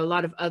energy. There are a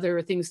lot of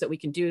other things that we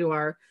can do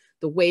to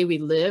the way we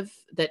live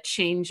that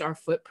change our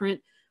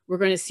footprint. We're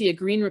going to see a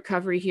green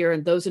recovery here,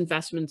 and those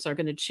investments are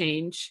going to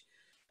change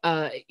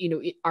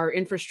our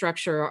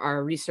infrastructure,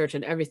 our research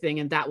and everything,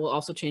 and that will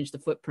also change the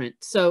footprint.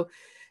 So,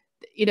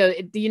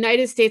 the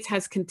United States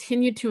has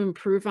continued to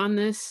improve on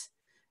this.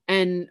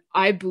 And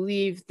I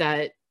believe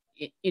that,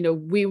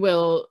 we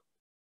will,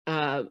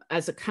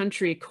 as a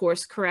country,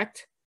 course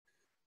correct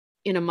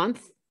in a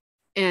month,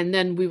 and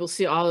then we will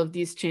see all of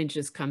these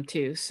changes come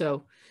too.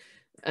 So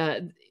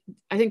I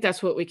think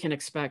that's what we can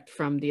expect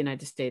from the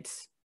United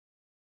States.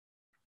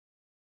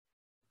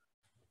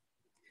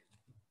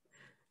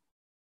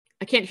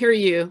 I can't hear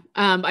you.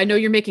 I know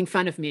you're making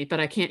fun of me, but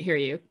I can't hear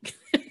you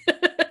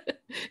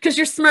because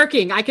you're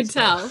smirking. I can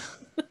tell.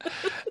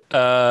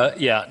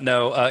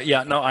 No,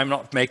 I'm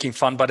not making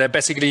fun, but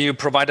basically you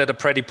provided a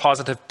pretty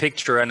positive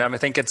picture, and I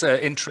think it's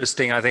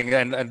interesting. I think,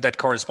 and that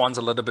corresponds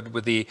a little bit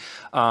with the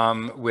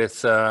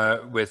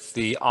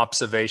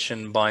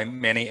observation by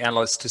many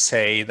analysts to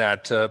say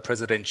that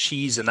President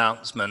Xi's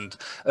announcement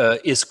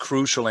is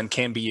crucial and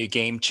can be a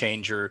game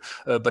changer,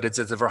 but it's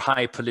at a very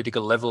high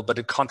political level. But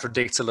it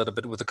contradicts a little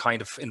bit with the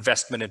kind of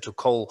investment into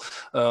coal,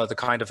 the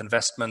kind of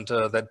investment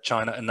that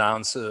China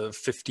announced,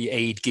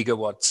 58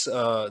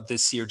 gigawatts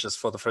this year just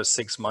for the first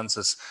 6 months,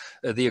 is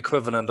the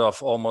equivalent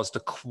of almost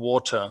a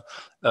quarter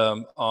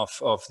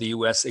of the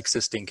US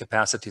existing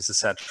capacities,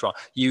 etc.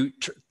 You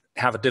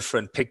have a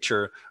different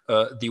picture,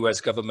 the US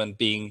government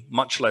being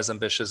much less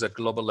ambitious at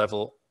global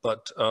level,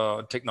 but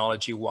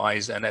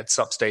technology-wise and at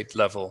sub-state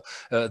level,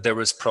 there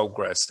is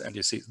progress, and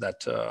you see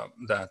that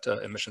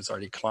emissions are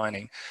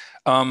declining.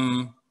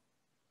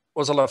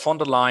 Ursula von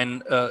der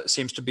Leyen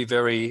seems to be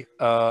very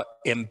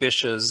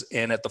ambitious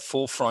and at the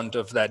forefront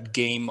of that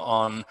game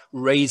on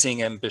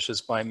raising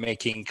ambitions by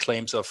making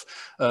claims of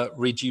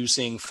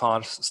reducing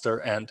faster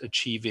and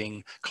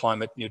achieving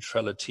climate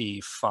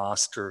neutrality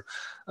faster.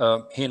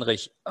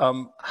 Henrich,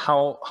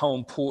 how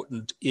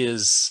important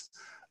is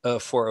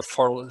for a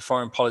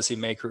foreign policy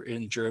maker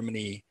in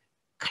Germany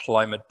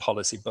climate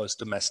policy, both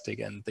domestic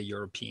and the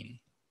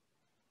European?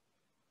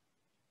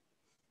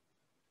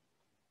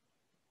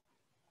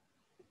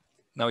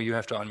 Now you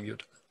have to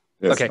unmute.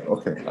 Yes,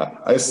 okay.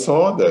 I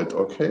saw that.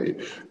 Okay,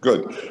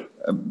 good.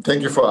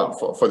 Thank you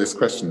for this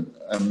question.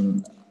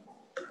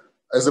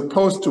 As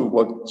opposed to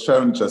what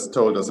Sharon just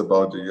told us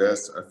about the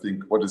US, I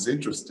think what is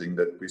interesting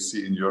that we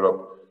see in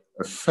Europe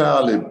a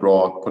fairly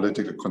broad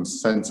political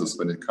consensus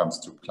when it comes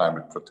to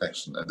climate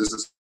protection. And this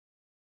is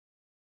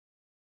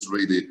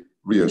really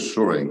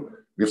reassuring.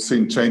 We've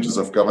seen changes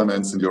of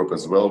governments in Europe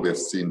as well. We have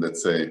seen,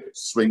 let's say,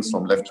 swings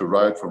from left to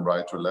right, from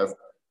right to left.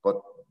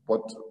 But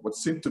what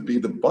seemed to be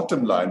the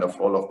bottom line of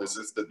all of this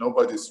is that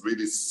nobody's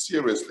really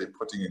seriously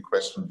putting in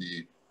question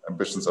the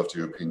ambitions of the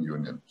European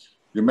Union.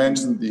 You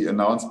mentioned the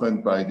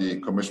announcement by the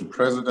Commission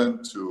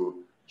President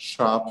to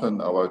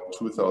sharpen our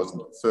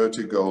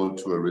 2030 goal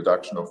to a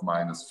reduction of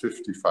minus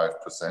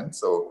 55%.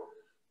 So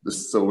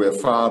we're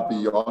far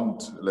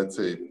beyond, let's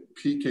say,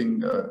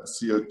 peaking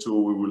CO2.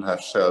 We will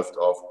have shelved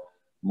off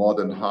more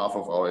than half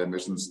of our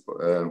emissions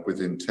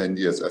within 10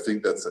 years. I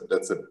think that's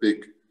a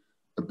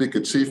big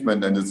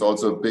achievement, and it's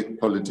also a big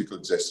political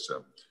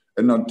gesture.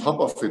 And on top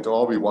of it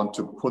all, we want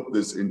to put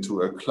this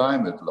into a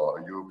climate law,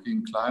 a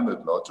European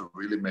climate law, to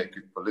really make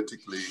it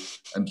politically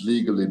and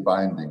legally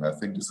binding. I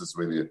think this is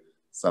really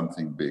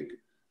something big.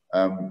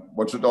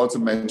 One should also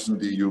mention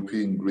the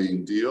European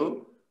Green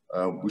Deal.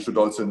 We should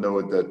also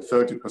know that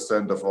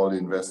 30% of all the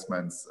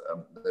investments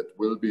that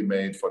will be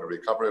made for the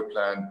recovery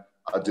plan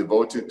are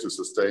devoted to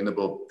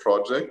sustainable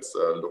projects,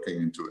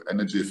 looking into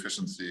energy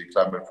efficiency,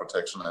 climate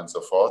protection, and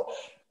so forth.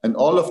 And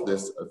all of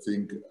this, I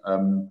think,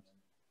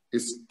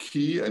 is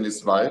key and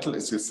is vital,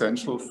 is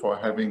essential for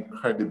having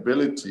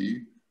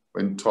credibility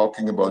when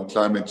talking about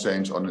climate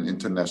change on an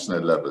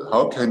international level.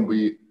 How can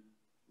we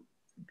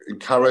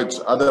encourage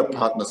other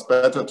partners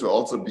better to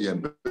also be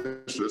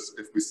ambitious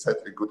if we set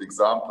a good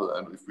example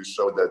and if we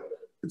show that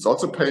it's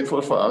also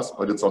painful for us,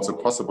 but it's also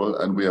possible,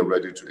 and we are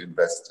ready to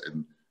invest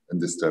in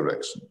this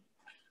direction.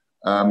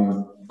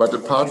 But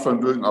apart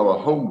from doing our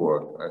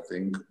homework, I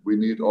think we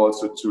need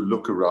also to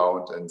look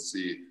around and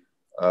see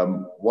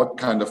what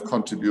kind of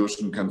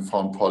contribution can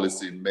foreign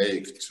policy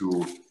make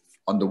to,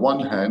 on the one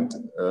hand,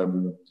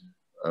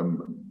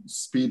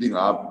 speeding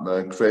up,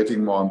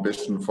 creating more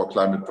ambition for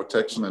climate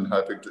protection and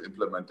helping to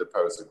implement the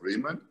Paris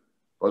Agreement.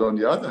 But on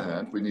the other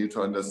hand, we need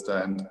to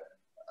understand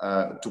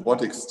to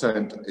what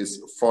extent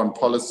is foreign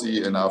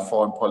policy and our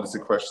foreign policy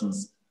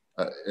questions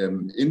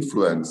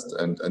influenced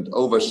and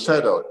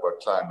overshadowed by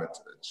climate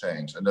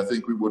change. And I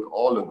think we would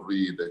all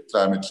agree that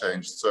climate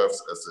change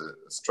serves as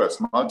a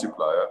stress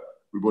multiplier.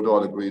 We would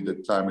all agree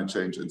that climate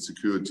change and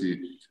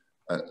security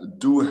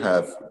do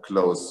have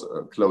close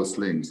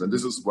links. And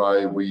this is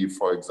why we,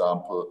 for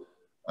example,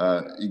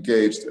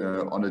 engaged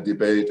on a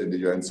debate in the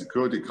UN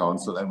Security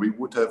Council, and we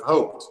would have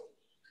hoped,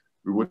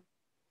 we would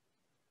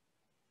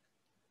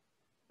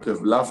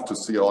have loved to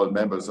see all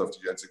members of the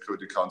UN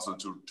Security Council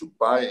to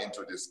buy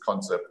into this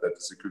concept that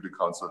the Security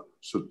Council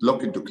should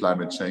look into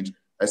climate change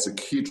as a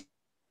key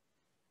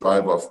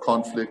driver of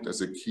conflict,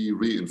 as a key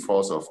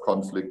reinforcer of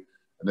conflict,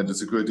 and that the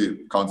Security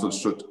Council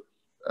should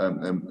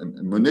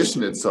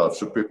munition itself,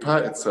 should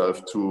prepare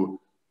itself to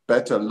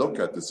better look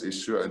at this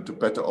issue and to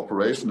better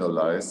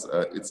operationalize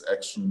its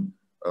action,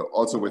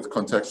 also with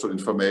contextual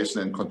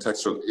information and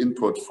contextual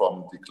input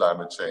from the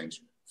climate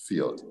change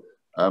field.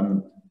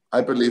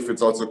 I believe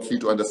it's also key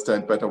to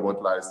understand better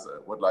what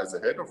lies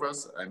ahead of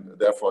us, and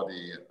therefore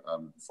the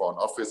Foreign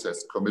Office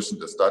has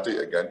commissioned a study,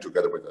 again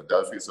together with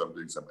Adelphi, so I'm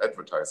doing some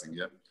advertising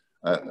here.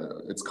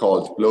 It's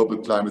called Global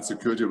Climate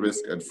Security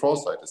Risk and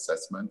Foresight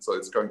Assessment. So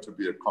it's going to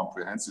be a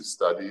comprehensive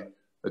study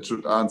that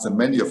should answer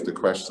many of the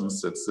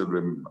questions that still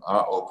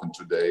are open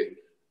today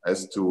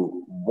as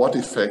to what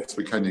effects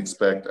we can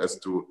expect, as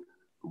to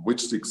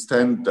which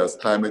extent does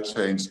climate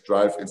change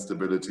drive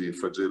instability,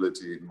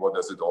 fragility, and what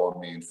does it all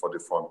mean for the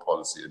foreign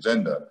policy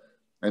agenda.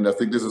 And I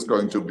think this is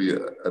going to be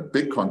a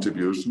big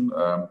contribution.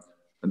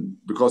 And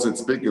because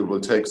it's big, it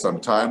will take some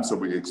time. So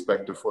we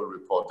expect the full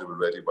report to be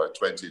ready by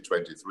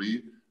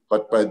 2023.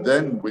 But by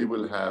then we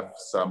will have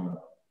some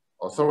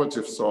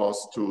authoritative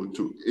source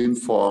to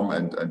inform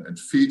and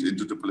feed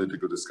into the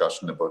political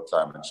discussion about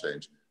climate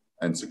change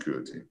and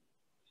security.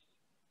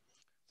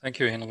 Thank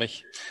you,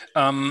 Henrich.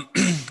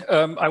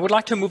 I would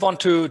like to move on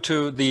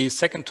to the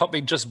second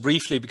topic just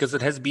briefly, because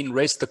it has been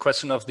raised, the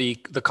question of the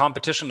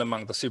competition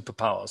among the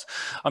superpowers.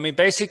 I mean,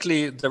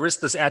 basically, there is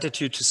this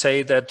attitude to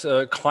say that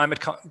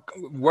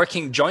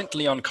working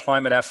jointly on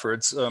climate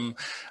efforts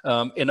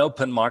in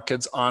open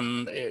markets,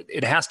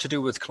 it has to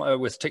do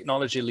with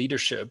technology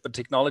leadership, but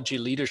technology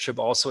leadership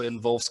also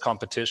involves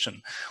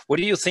competition. What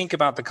do you think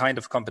about the kind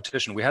of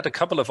competition? We had a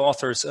couple of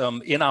authors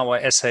in our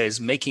essays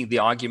making the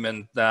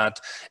argument that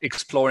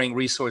exploring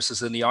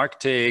resources in the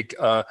Arctic,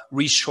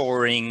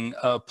 reshoring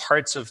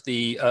parts of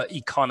the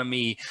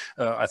economy,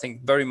 I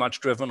think very much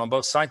driven on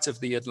both sides of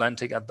the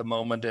Atlantic at the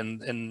moment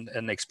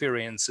and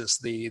experiences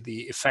the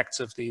effects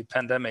of the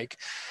pandemic.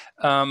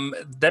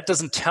 That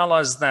doesn't tell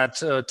us that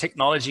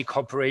technology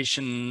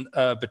cooperation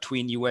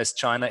between US,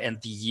 China,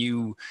 and the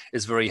EU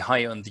is very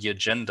high on the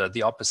agenda.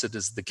 The opposite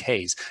is the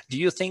case. Do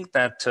you think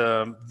that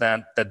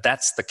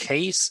that's the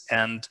case,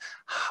 and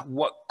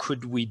what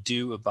could we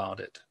do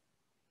about it?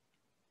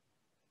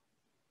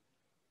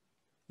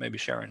 Maybe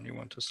Sharon, you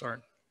want to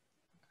start?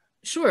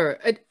 Sure.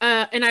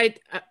 And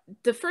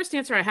the first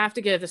answer I have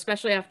to give,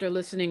 especially after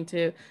listening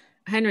to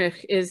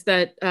Heinrich, is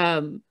that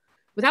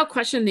without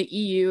question, the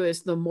EU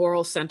is the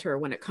moral center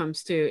when it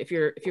comes to, if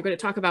you're going to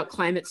talk about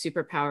climate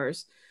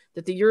superpowers,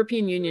 that the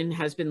European Union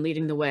has been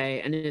leading the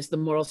way and is the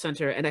moral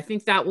center. And I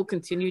think that will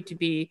continue to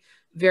be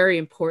very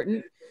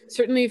important,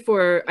 certainly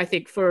for, I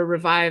think, for a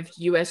revived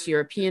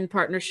US-European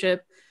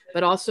partnership,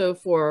 but also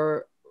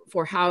for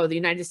how the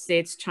United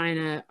States,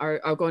 China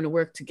are going to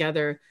work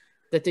together,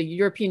 that the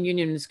European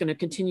Union is going to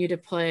continue to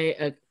play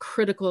a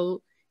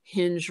critical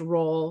hinge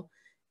role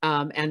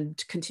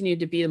and continue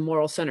to be the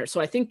moral center.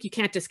 So I think you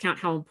can't discount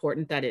how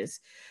important that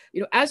is.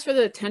 You know, as for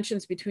the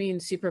tensions between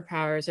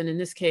superpowers, and in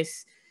this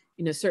case,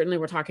 you know, certainly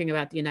we're talking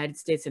about the United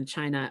States and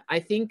China, I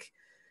think,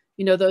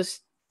 you know,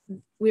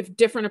 we have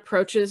different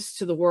approaches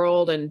to the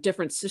world and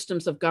different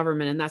systems of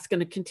government, and that's going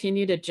to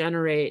continue to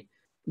generate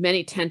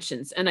many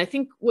tensions. And I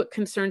think what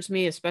concerns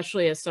me,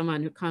 especially as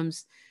someone who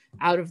comes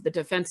out of the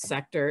defense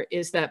sector,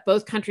 is that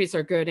both countries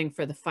are girding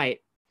for the fight,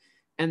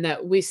 and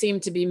that we seem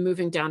to be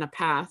moving down a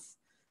path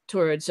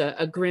towards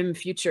a grim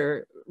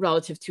future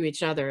relative to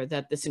each other,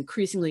 that this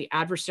increasingly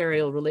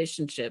adversarial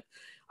relationship,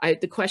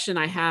 the question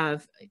I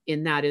have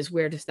in that is,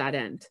 where does that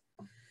end?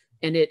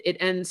 And it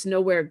ends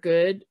nowhere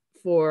good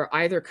for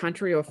either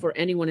country or for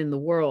anyone in the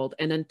world.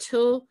 And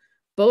until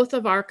both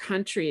of our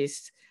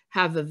countries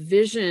have a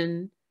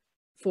vision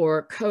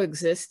for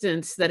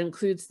coexistence that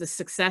includes the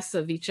success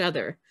of each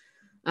other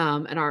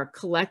and our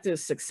collective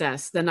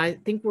success, then I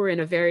think we're in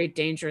a very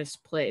dangerous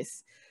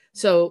place.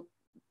 So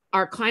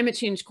our climate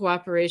change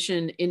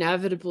cooperation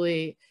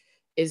inevitably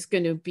is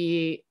going to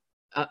be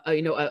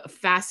a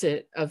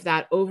facet of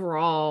that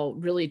overall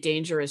really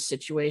dangerous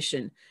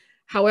situation.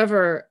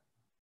 However,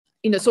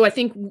 you know, so I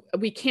think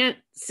we can't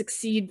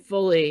succeed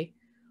fully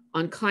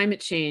on climate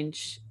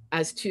change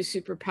as two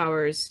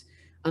superpowers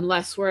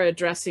unless we're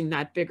addressing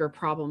that bigger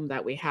problem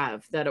that we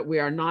have, that we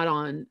are not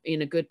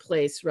in a good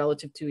place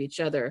relative to each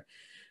other.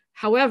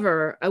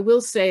 However, I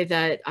will say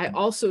that I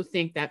also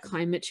think that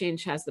climate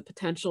change has the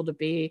potential to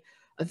be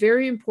a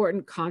very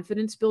important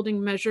confidence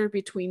building measure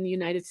between the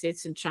United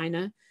States and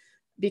China,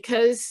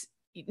 because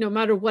no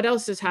matter what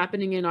else is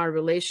happening in our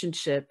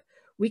relationship,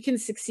 we can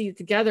succeed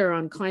together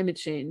on climate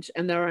change,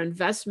 and there are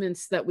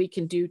investments that we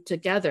can do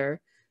together.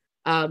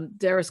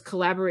 There is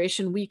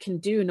collaboration we can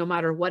do no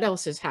matter what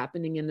else is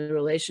happening in the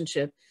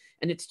relationship,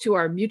 and it's to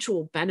our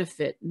mutual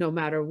benefit no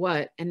matter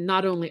what, and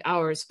not only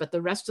ours, but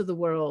the rest of the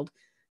world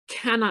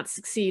cannot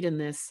succeed in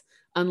this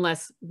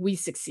unless we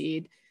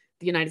succeed,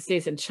 the United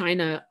States and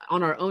China,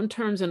 on our own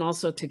terms and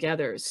also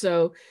together.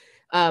 So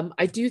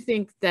I do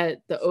think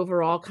that the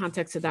overall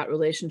context of that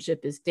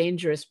relationship is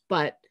dangerous,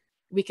 but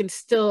we can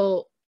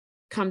still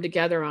come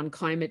together on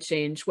climate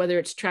change, whether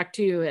it's track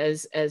 2,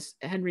 as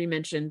Henry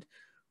mentioned,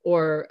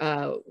 or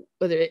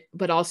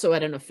but also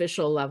at an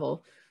official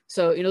level.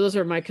 So, you know, those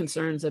are my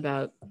concerns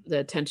about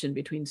the tension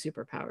between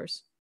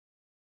superpowers.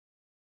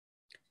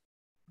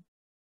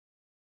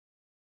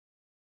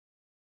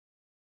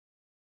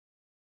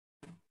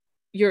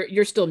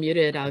 You're still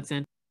muted,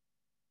 Alexander.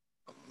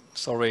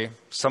 Sorry,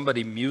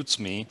 somebody mutes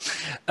me.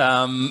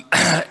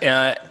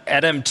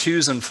 Adam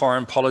Tooze in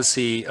Foreign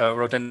Policy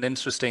wrote an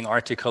interesting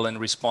article in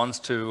response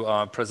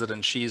to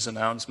President Xi's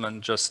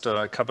announcement just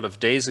a couple of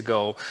days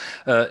ago,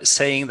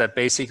 saying that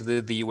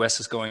basically the US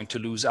is going to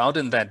lose out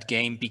in that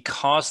game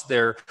because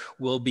there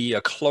will be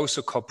a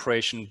closer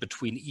cooperation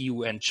between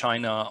EU and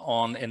China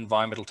on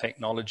environmental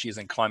technologies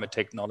and climate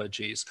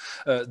technologies.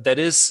 That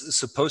is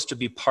supposed to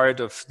be part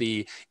of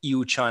the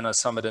EU-China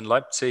summit in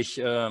Leipzig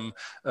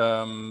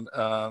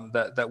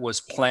that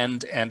was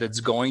planned, and it's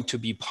going to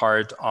be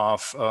part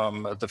of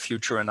the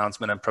future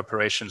announcement and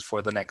preparations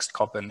for the next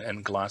COP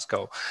in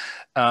Glasgow.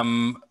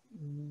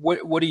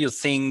 What do you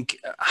think?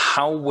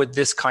 How would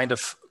this kind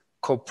of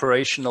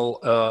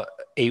cooperational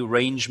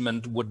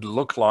arrangement would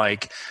look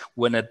like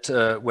when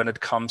it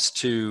comes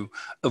to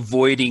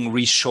avoiding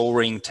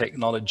reshoring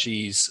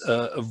technologies,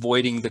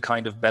 avoiding the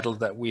kind of battle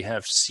that we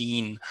have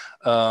seen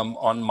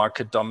on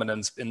market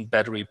dominance in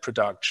battery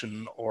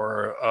production,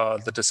 or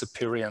the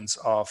disappearance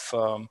of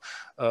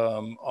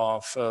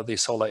the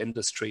solar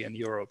industry in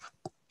Europe?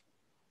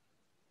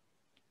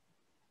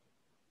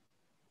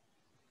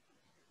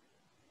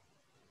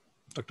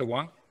 Dr.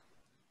 Wang?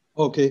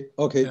 Okay.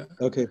 Yeah.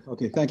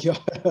 Thank you.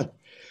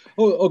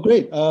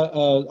 Great.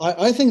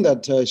 I think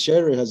that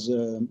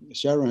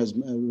Sharon has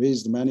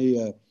raised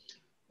many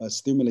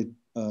stimulating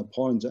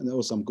points and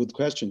also some good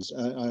questions.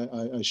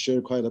 I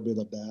share quite a bit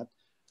of that.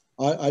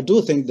 I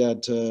do think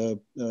that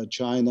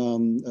China,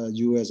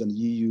 US, and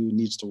EU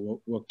needs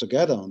to work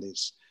together on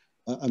this.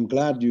 I'm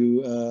glad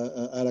you,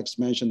 Alex,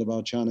 mentioned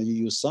about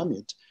China-EU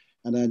summit,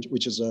 and then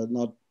which is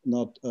not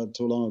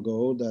too long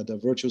ago, that a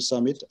virtual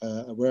summit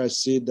where I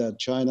see that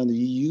China and the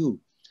EU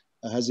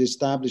has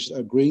established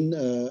a green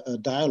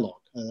dialogue,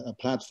 a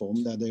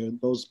platform that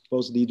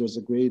both leaders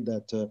agreed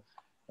that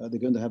they're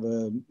going to have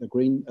a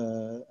green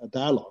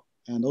dialogue,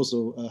 and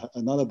also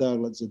another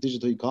dialogue is the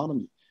digital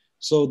economy,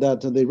 so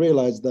that they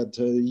realize that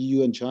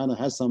EU and China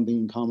has something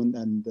in common,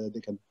 and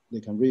they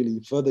can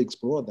really further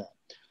explore that.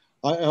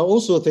 I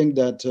also think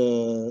that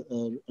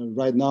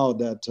right now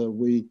that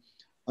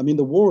I mean,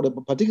 the world,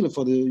 particularly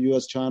for the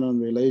U.S.-China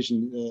relation,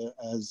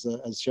 as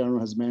Sharon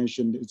has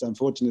mentioned, it's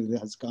unfortunately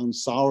has gone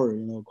sour,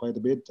 quite a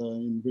bit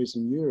in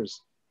recent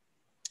years.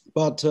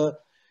 But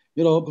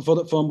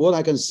from what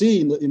I can see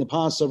in the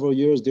past several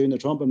years during the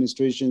Trump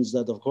administrations,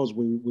 that of course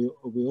we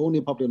only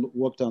probably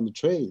worked on the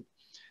trade.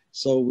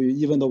 So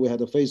even though we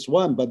had a phase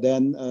one, but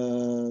then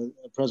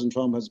President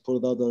Trump has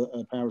put out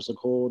the Paris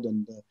Accord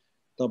and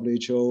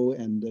WHO,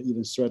 and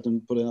even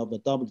threatened putting out the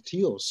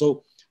WTO.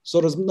 So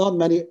there's not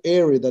many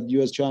areas that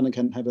U.S.-China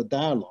can have a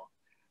dialogue.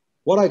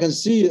 What I can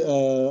see,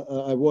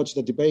 I watched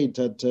the debate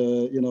that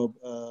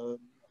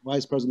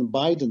Vice President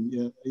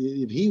Biden,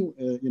 if he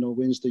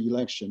wins the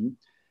election,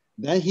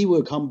 then he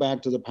will come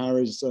back to the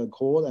Paris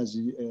Accord, as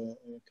he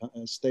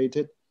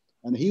stated,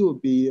 and he will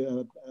be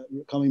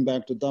coming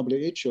back to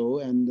WHO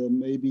and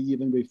maybe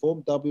even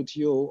reform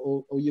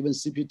WTO or even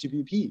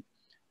CPTPP,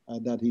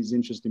 that he's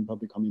interested in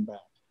probably coming back.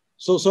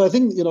 So I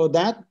think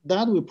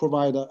that will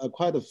provide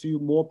quite a few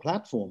more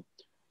platform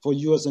for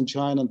U.S. and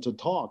China to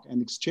talk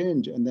and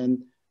exchange, and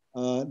then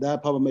that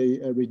probably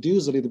may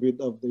reduce a little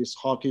bit of this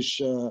hawkish,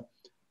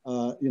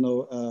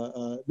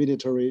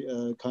 military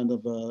kind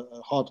of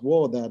hot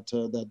war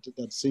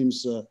that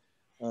seems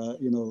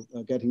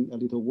getting a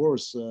little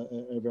worse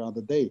every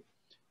other day.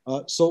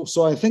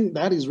 So I think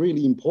that is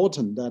really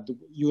important, that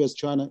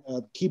U.S.-China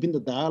keeping the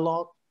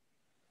dialogue,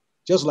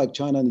 just like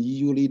China and the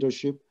EU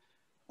leadership.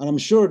 And I'm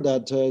sure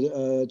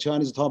that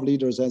Chinese top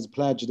leaders has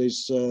pledged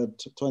this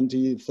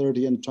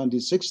 2030 and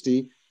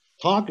 2060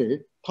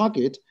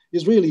 target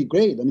is really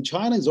great. I mean,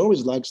 China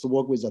always likes to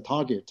work with a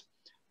target.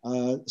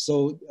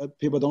 So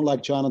people don't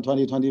like China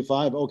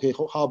 2025. Okay,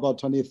 how about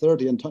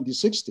 2030 and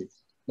 2060?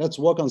 Let's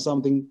work on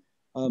something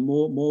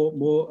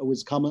more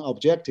with common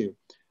objective.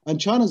 And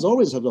China's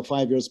always have a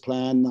 5 years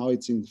plan. Now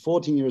it's in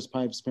 14 years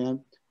 5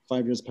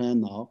 years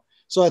plan now.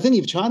 So I think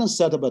if China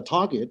set up a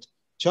target,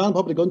 China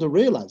probably going to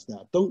realize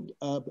that. Don't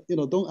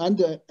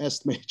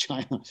underestimate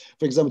China.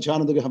 For example,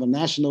 China doesn't have a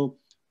national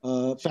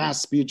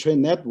fast speed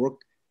train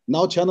network.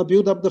 Now China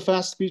built up the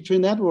fast speed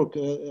train network,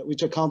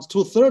 which accounts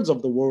 2/3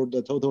 of the world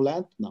total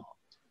land now.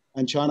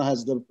 And China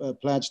has the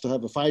pledge to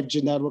have a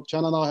 5G network.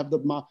 China now have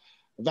the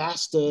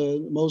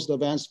most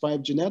advanced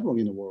 5G network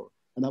in the world,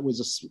 and that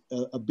was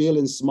a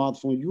billion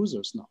smartphone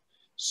users now.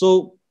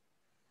 So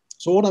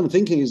what I'm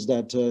thinking is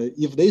that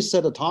if they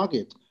set a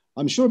target,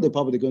 I'm sure they're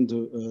probably going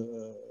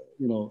to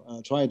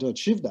try to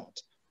achieve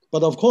that.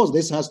 But of course,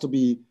 this has to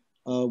be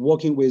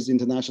working with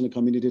international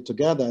community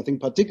together. I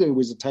think particularly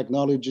with the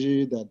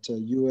technology that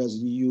US,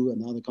 EU, and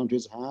other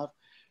countries have.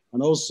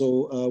 And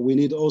also, we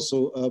need also,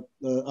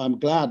 I'm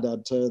glad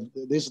that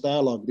this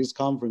dialogue, this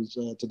conference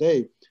today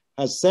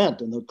has said,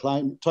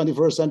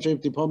 21st century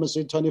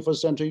diplomacy,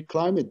 21st century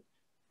climate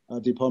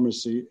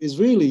diplomacy is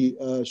really,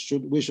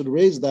 we should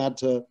raise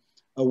that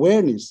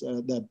awareness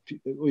that,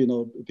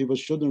 people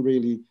shouldn't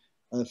really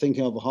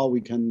thinking of how we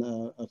can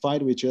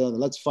fight with each other.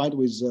 Let's fight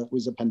with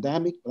the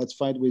pandemic. Let's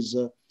fight with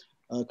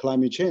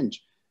climate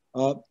change.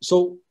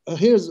 So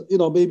here's,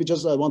 maybe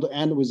just I want to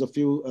end with a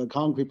few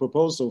concrete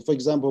proposals. For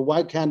example,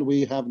 why can't we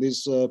have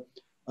this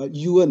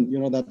UN,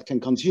 that can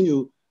continue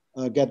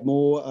get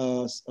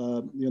more,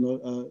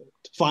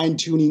 fine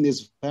tuning this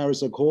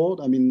Paris Accord?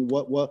 I mean,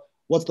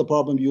 what's the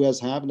problem US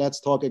have? Let's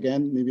talk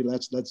again. Maybe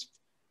let's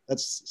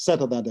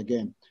settle that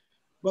again.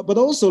 But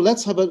also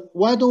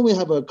why don't we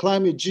have a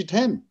climate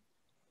G10?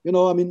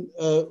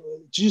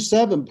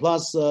 G7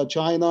 plus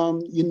China,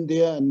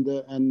 India, and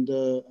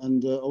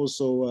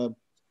also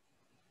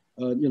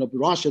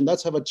Russia.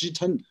 Let's have a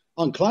G10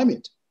 on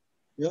climate,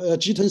 a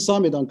G10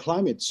 summit on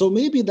climate. So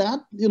maybe that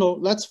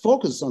let's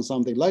focus on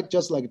something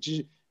just like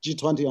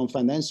G20 on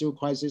financial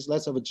crisis.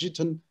 Let's have a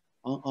G10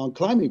 on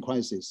climate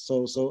crisis.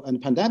 And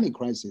pandemic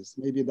crisis.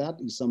 Maybe that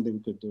is something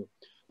we could do.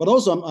 But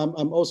also,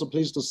 I'm also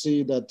pleased to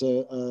see that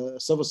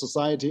civil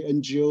society,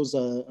 NGOs,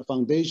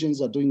 foundations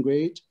are doing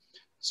great.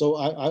 So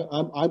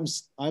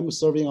I'm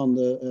serving on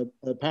the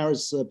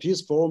Paris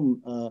Peace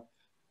Forum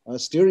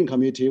steering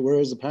committee,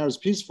 whereas the Paris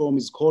Peace Forum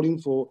is calling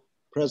for,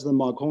 President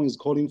Macron is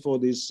calling for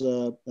this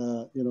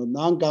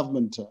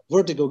non-government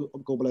vertical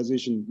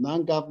globalization,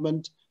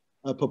 non-government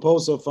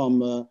proposal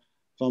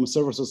from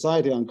civil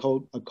society on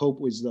cope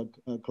with the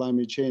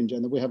climate change,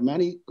 and we have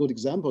many good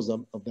examples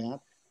of that.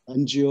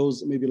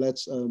 NGOs, maybe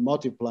let's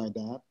multiply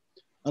that,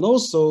 and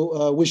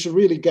also we should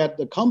really get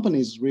the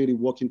companies really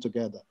working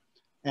together.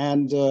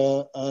 And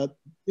the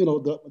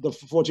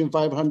Fortune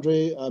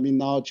 500. I mean,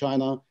 now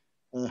China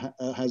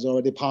has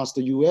already passed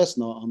the US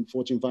now on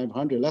Fortune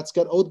 500. Let's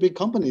get all the big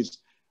companies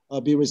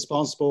be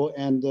responsible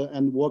and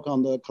work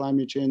on the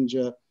climate change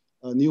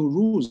new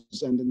rules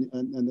and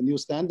the new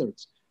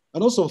standards.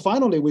 And also,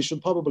 finally, we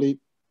should probably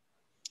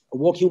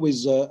working with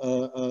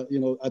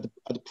at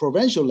the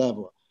provincial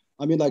level.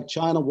 I mean, like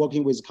China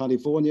working with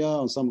California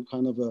on some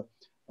kind of a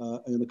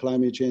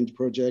climate change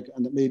project,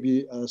 and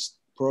maybe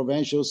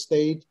provincial,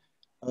 state.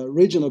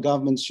 Regional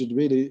governments should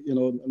really,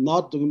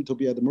 not going to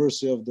be at the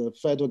mercy of the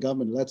federal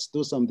government. Let's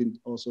do something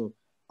also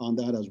on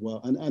that as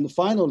well. And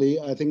finally,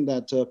 I think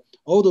that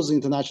all those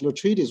international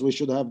treaties, we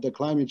should have the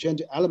climate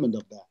change element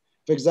of that.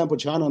 For example,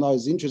 China now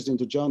is interested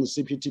to join the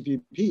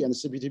CPTPP, and the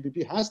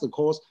CPTPP has the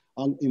course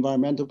on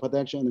environmental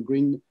protection and the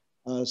green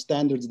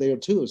standards there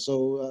too.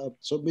 So,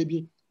 so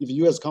maybe if the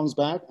US comes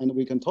back, and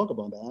we can talk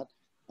about that.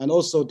 And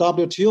also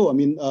WTO, I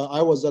mean,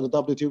 I was at the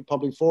WTO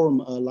Public Forum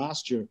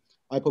last year.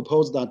 I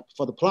proposed that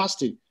for the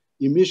plastic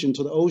emission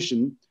to the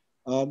ocean,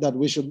 that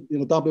we should,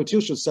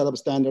 WTO should set up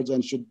standards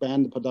and should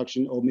ban the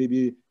production or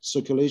maybe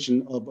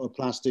circulation of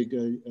plastic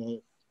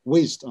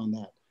waste on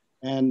that.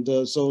 And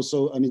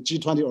so I mean,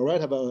 G20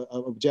 already have an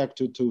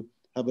objective to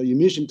have an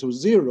emission to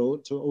zero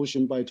to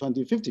ocean by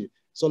 2050.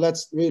 So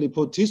let's really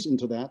put teeth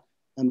into that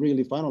and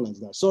really finalize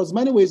that. So there's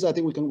many ways I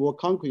think we can work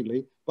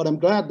concretely, but I'm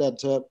glad that,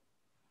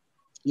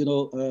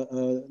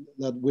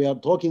 that we are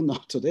talking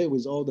now today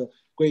with all the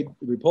great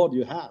report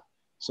you have.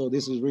 So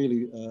this is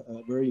really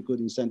a very good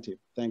incentive.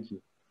 Thank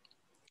you.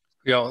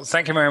 Yeah,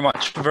 thank you very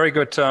much. Very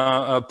good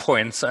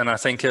points. And I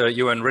think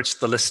you enriched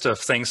the list of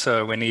things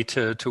we need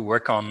to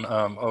work on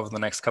over the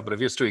next couple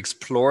of years to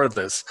explore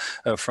this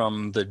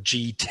from the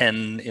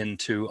G10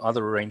 into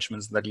other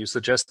arrangements that you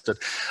suggested.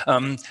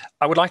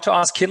 I would like to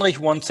ask Hinrich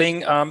one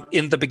thing.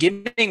 In the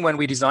beginning, when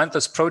we designed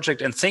this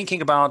project and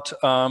thinking about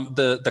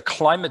the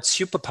climate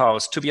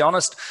superpowers, to be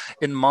honest,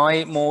 in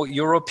my more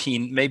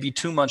European, maybe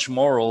too much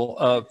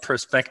moral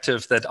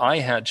perspective that I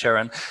had,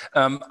 Sharon,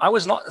 I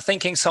was not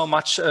thinking so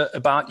much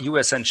about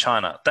US and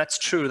China. That's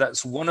true.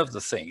 That's one of the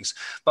things.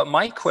 But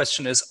my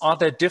question is, are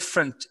there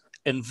different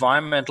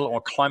environmental or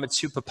climate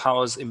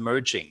superpowers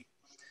emerging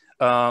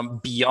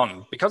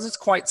beyond? Because it's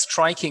quite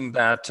striking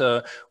that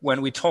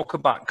when we talk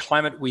about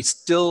climate, we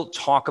still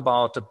talk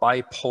about a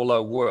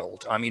bipolar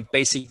world. I mean,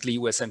 basically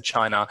US and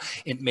China,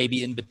 and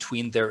maybe in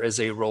between there is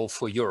a role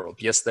for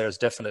Europe. Yes, there's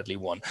definitely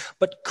one.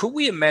 But could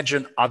we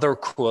imagine other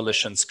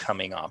coalitions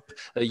coming up?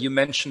 You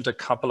mentioned a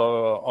couple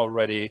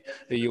already,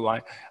 UI.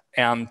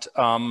 And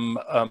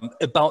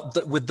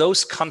with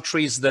those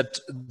countries that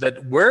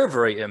were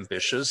very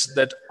ambitious,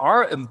 that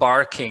are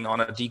embarking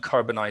on a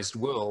decarbonized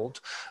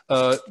world,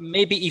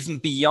 maybe even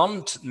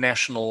beyond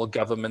national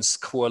governments,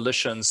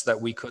 coalitions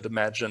that we could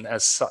imagine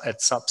as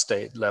at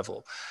sub-state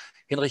level.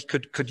 Hinrich,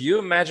 could you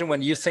imagine,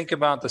 when you think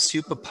about the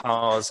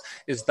superpowers,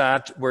 is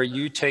that where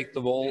you take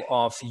the role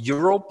of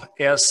Europe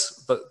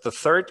as the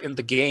third in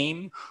the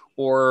game,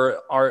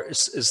 or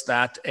is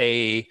that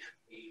a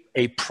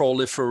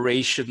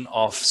proliferation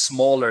of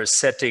smaller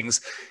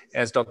settings,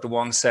 as Dr.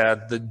 Wong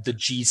said, the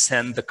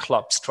G10, the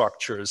club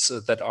structures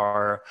that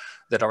are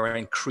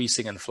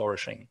increasing and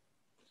flourishing?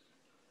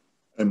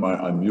 Am I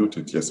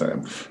unmuted? Yes, I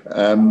am.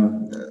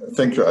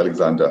 Thank you,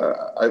 Alexander.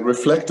 I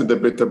reflected a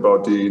bit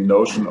about the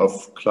notion of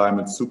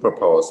climate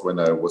superpowers when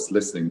I was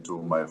listening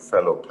to my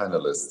fellow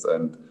panelists,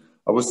 and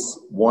I was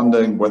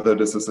wondering whether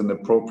this is an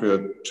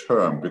appropriate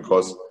term,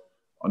 because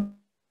on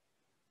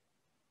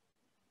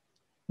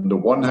the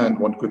one hand,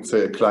 one could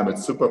say a climate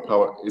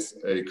superpower is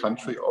a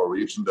country or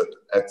region that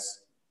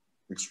adds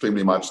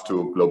extremely much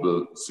to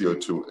global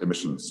CO2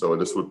 emissions. So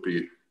this would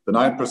be the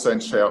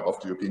 9% share of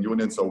the European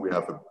Union. So we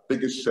have the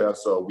biggest share.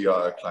 So we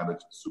are a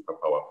climate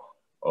superpower,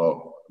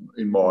 or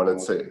in more,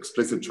 let's say,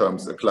 explicit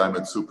terms, a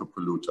climate super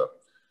polluter.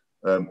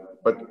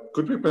 But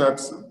could we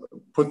perhaps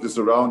put this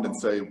around and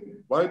say,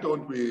 why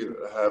don't we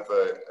have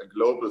a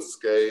global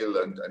scale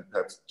and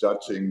perhaps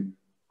judging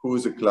who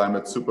is a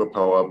climate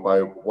superpower by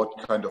what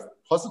kind of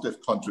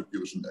positive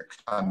contribution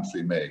a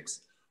country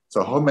makes?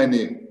 So how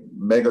many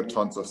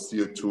megatons of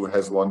CO2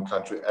 has one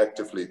country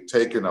actively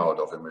taken out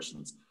of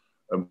emissions?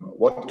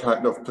 What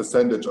kind of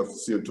percentage of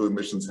CO2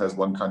 emissions has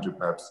one country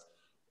perhaps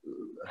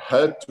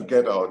helped to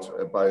get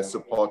out by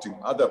supporting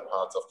other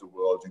parts of the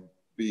world in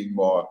being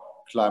more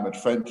climate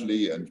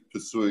friendly and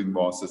pursuing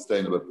more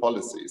sustainable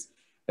policies?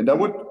 And I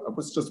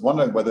was just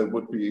wondering whether it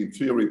would be in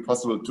theory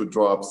possible to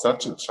draw up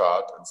such a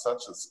chart and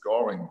such a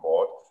scoring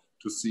board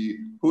to see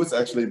who is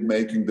actually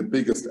making the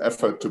biggest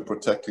effort to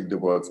protecting the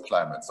world's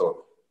climate.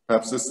 So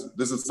perhaps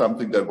this is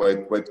something that where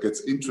it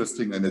gets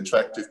interesting and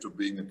attractive to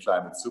being a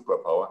climate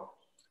superpower,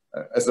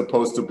 as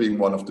opposed to being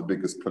one of the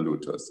biggest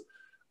polluters.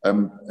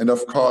 And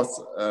of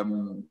course,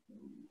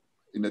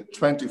 in a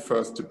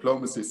 21st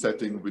diplomacy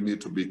setting, we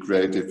need to be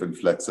creative and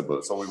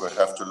flexible. So we will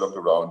have to look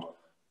around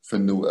for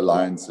new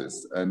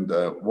alliances. And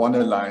one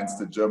alliance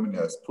that Germany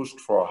has pushed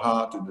for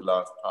hard in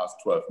the past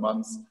 12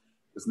 months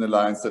is an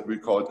alliance that we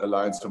called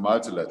Alliance to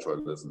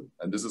Multilateralism.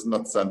 And this is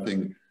not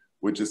something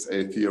which is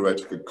a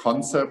theoretical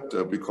concept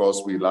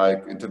because we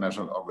like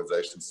international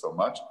organizations so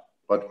much,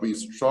 but we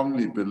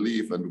strongly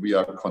believe and we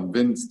are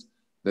convinced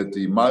that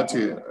the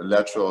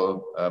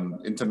multilateral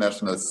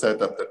international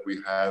setup that we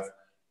have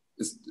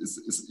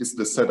is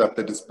the setup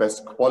that is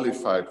best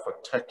qualified for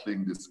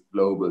tackling these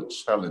global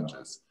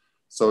challenges.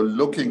 So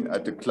looking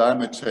at the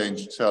climate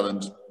change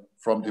challenge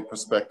from the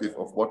perspective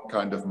of what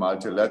kind of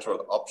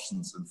multilateral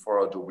options and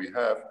fora do we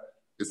have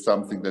is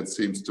something that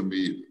seems to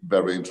me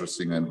very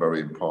interesting and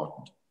very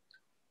important.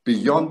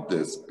 Beyond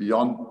this,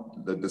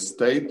 beyond the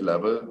state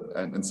level,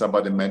 and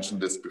somebody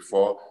mentioned this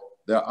before,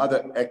 there are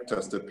other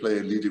actors that play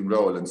a leading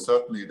role, and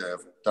certainly they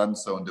have done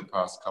so in the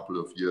past couple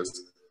of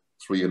years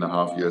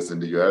 3.5 years in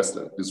the US.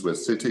 These were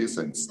cities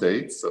and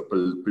states, so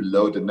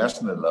below the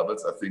national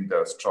levels. I think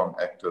there are strong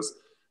actors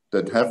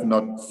that have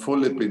not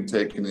fully been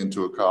taken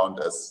into account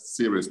as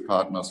serious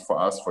partners for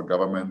us, for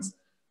governments,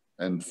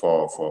 and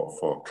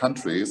for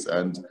countries.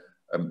 And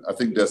I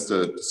think there's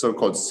the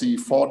so-called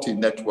C40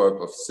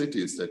 network of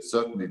cities that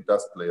certainly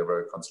does play a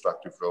very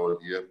constructive role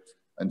here,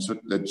 and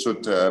that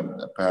should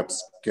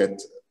perhaps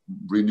get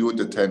renewed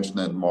attention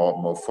and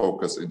more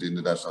focus in the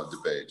international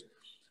debate.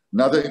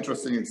 Another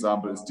interesting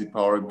example is the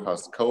Depowering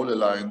Past Coal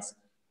Alliance,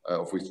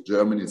 of which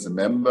Germany is a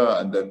member,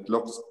 and that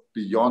looks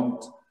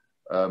beyond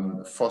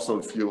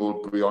fossil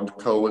fuel, beyond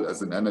coal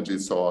as an energy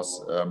source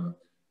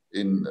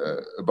in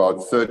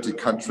about 30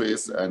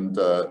 countries. And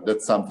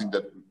that's something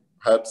that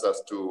helps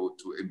us to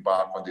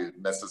embark on the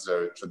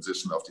necessary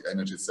transition of the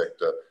energy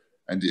sector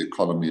and the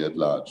economy at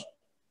large.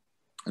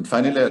 And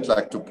finally, I'd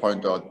like to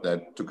point out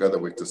that together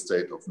with the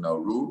state of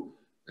Nauru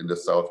in the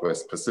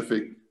Southwest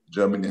Pacific,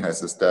 Germany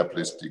has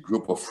established the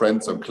Group of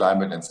Friends on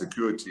Climate and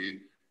Security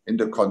in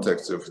the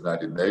context of the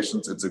United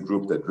Nations. It's a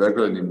group that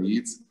regularly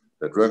meets,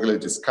 that regularly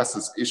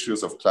discusses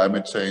issues of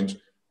climate change,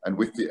 and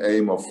with the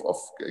aim of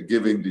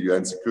giving the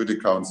UN Security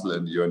Council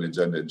and the UN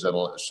agenda in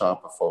general a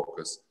sharper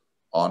focus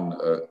on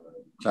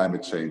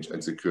climate change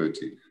and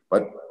security.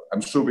 But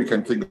I'm sure we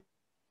can think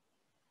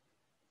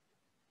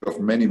of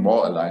many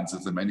more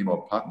alliances and many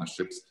more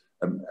partnerships.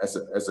 As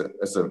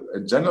a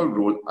general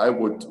rule, I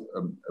would,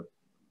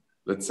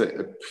 let's say,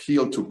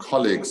 appeal to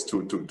colleagues,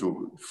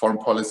 to foreign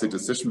policy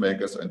decision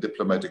makers and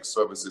diplomatic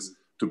services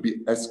to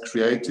be as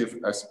creative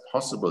as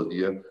possible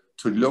here,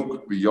 to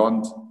look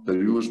beyond the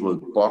usual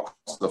box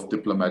of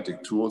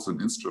diplomatic tools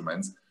and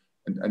instruments,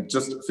 and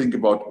just think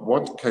about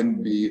what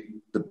can be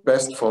the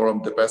best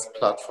forum, the best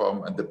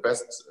platform, and the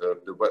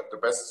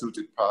best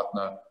suited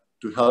partner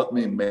to help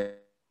me make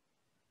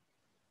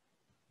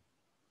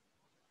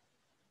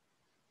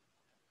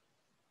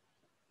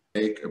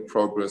a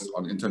progress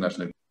on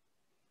international.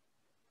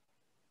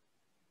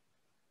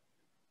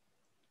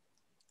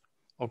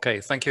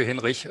 Okay, thank you,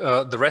 Hinrich.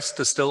 The rest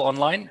is still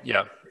online?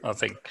 Yeah, I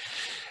think.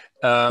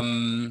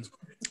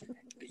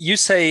 You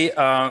say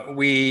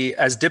we,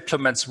 as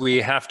diplomats,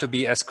 we have to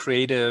be as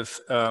creative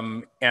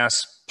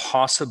as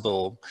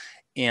possible.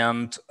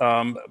 And,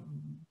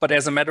 but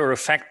as a matter of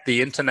fact,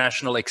 the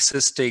international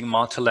existing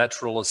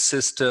multilateral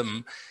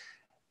system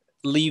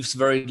leaves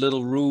very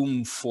little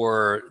room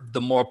for the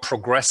more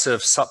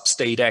progressive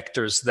sub-state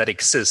actors that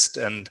exist.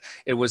 And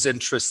it was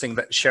interesting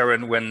that,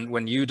 Sharon,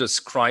 when you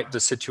described the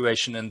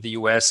situation in the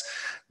US,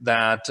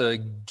 that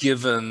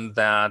given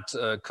that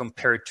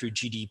compared to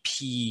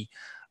GDP,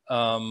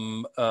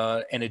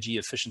 energy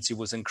efficiency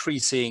was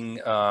increasing,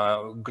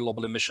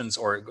 global emissions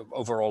or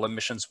overall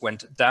emissions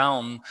went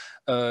down.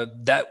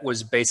 That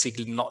was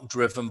basically not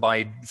driven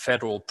by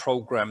federal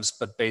programs,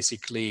 but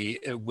basically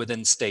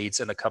within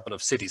states and a couple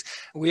of cities.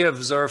 We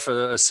observe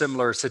a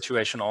similar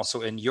situation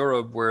also in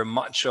Europe, where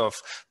much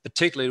of,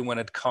 particularly when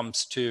it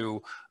comes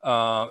to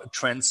the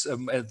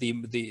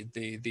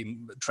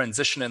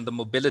transition in the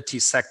mobility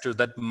sector,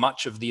 that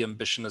much of the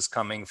ambition is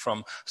coming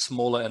from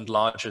smaller and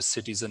larger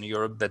cities in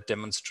Europe. That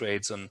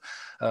demonstrates on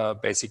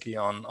basically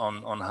on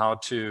how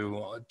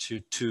to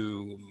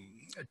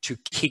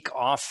kick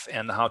off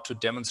and how to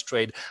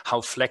demonstrate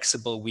how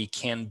flexible we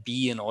can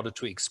be in order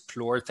to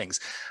explore things.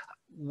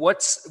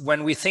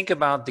 When we think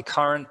about the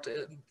current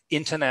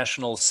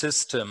international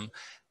system,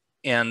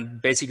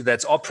 and basically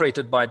that's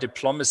operated by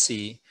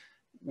diplomacy,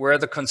 where are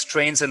the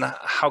constraints and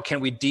how can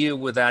we deal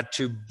with that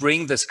to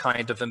bring this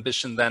kind of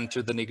ambition then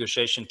to the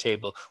negotiation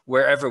table,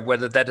 wherever,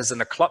 whether that is in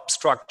a club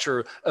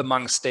structure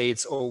among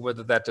states or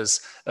whether that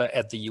is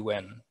at the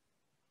UN?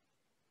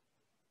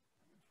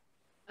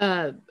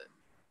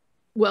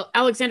 Well,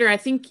 Alexander, I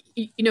think,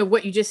 you know,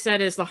 what you just said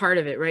is the heart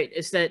of it, right?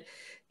 Is that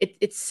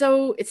it's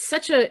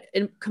such a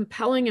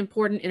compelling,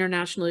 important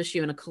international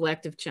issue and a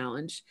collective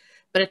challenge.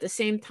 But at the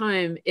same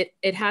time,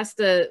 it has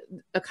to,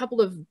 a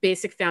couple of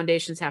basic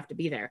foundations have to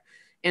be there.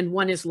 And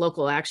one is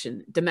local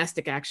action,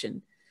 domestic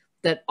action,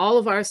 that all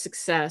of our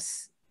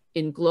success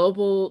in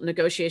global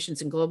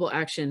negotiations and global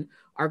action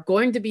are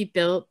going to be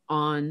built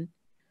on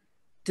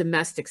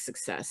domestic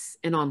success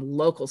and on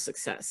local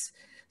success.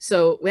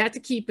 So we have to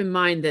keep in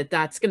mind that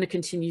that's going to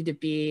continue to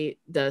be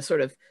the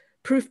sort of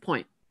proof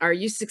point. Are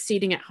you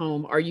succeeding at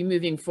home? Are you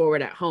moving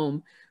forward at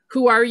home?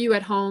 Who are you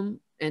at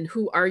home? And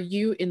who are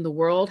you in the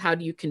world? How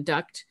do you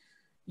conduct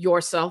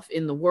yourself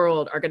in the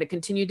world are going to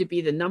continue to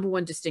be the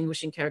 #1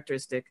 distinguishing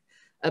characteristic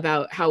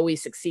about how we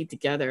succeed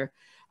together.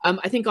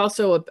 I think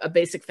also a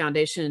basic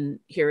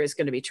foundation here is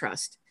going to be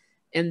trust.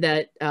 And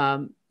that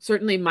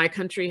certainly my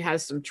country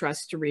has some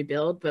trust to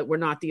rebuild, but we're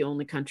not the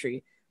only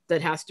country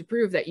that has to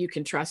prove that you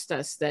can trust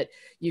us, that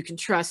you can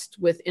trust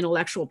with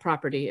intellectual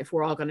property if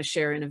we're all going to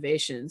share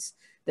innovations,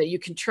 that you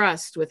can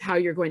trust with how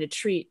you're going to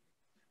treat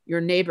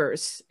your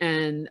neighbors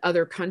and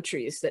other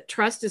countries, that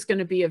trust is going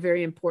to be a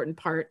very important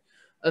part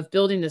of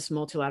building this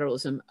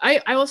multilateralism.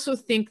 I also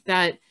think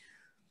that,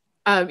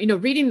 you know,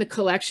 reading the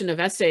collection of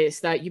essays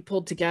that you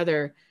pulled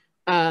together,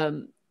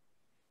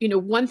 you know,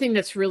 one thing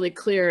that's really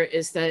clear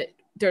is that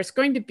there's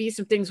going to be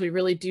some things we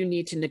really do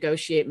need to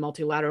negotiate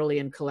multilaterally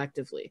and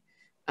collectively.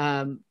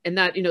 And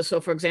that,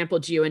 so for example,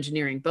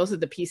 geoengineering, both of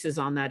the pieces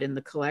on that in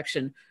the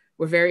collection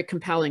were very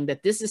compelling,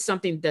 that this is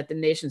something that the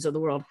nations of the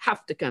world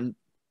have to come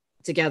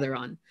together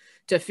on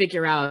to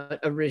figure out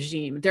a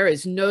regime. There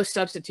is no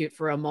substitute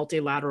for a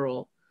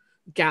multilateral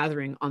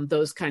gathering on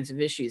those kinds of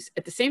issues.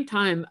 At the same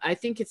time, I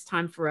think it's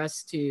time for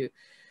us to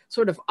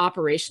sort of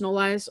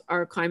operationalize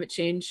our climate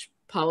change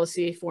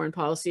policy, foreign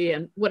policy.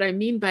 And what I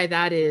mean by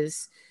that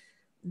is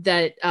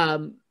that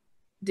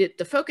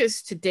the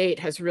focus to date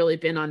has really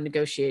been on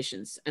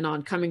negotiations and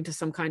on coming to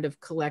some kind of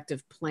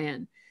collective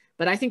plan.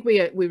 But I think we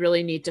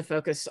really need to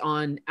focus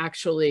on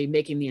actually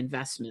making the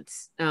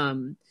investments,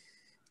 the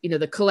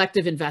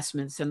collective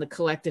investments and the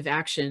collective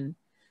action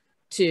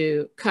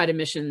to cut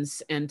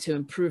emissions and to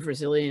improve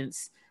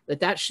resilience,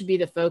 that should be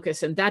the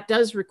focus. And that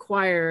does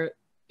require,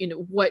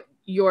 what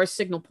your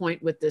signal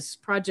point with this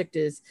project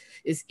is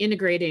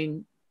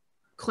integrating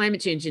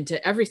climate change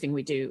into everything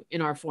we do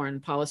in our foreign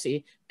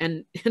policy,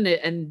 and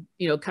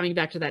coming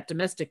back to that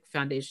domestic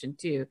foundation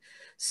too.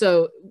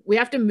 So we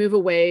have to move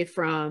away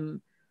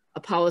from a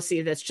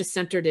policy that's just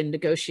centered in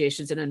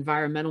negotiations and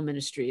environmental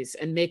ministries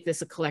and make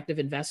this a collective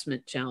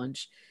investment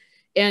challenge.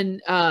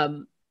 And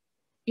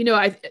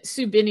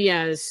Sue Binney,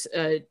 as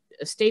a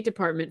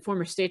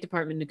former State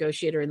Department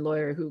negotiator and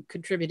lawyer who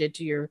contributed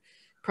to your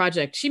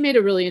project, she made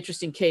a really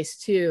interesting case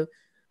too,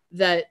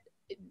 that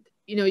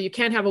you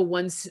can't have a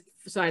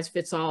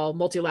one-size-fits-all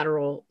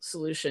multilateral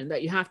solution,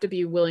 that you have to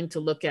be willing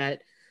to look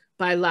at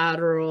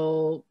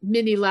bilateral,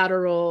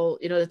 minilateral,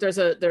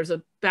 that there's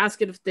a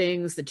basket of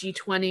things. The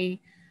G20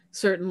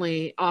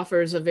 certainly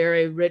offers a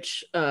very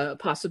rich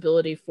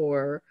possibility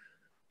for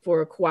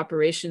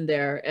cooperation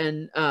there,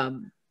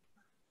 and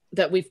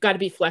that we've got to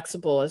be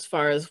flexible as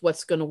far as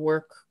what's going to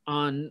work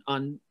on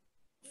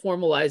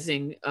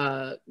formalizing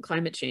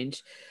climate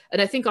change.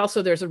 And I think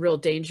also there's a real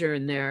danger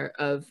in there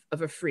of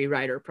a free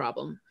rider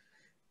problem,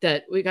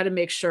 that we got to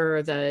make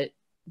sure that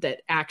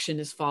action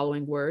is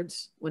following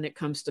words when it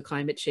comes to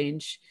climate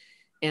change,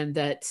 and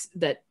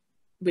that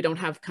we don't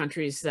have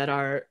countries that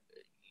are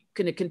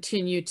going to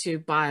continue to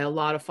buy a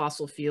lot of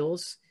fossil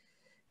fuels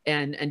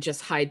and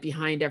just hide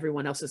behind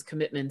everyone else's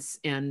commitments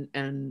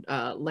and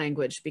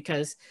language,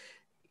 because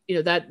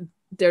that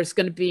there's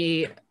going to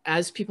be,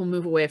 as people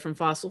move away from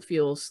fossil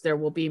fuels, there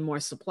will be more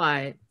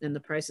supply and the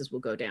prices will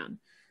go down.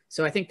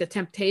 So I think the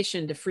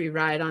temptation to free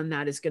ride on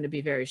that is going to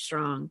be very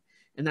strong.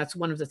 And that's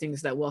one of the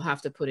things that we'll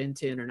have to put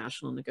into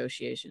international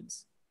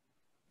negotiations.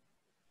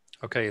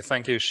 Okay,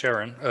 thank you,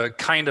 Sharon.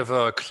 Kind of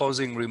a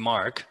closing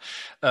remark.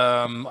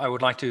 I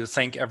would like to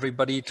thank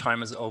everybody.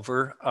 Time is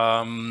over.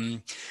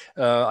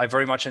 I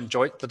very much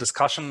enjoyed the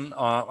discussion.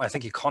 I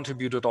think you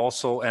contributed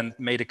also and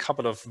made a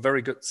couple of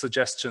very good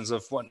suggestions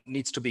of what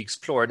needs to be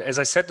explored. As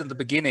I said in the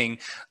beginning,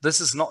 this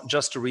is not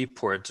just a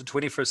report.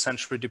 21st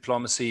century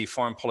diplomacy,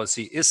 foreign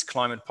policy is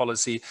climate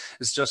policy.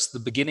 It's just the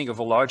beginning of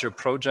a larger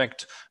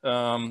project.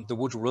 The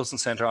Woodrow Wilson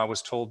Center, I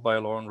was told by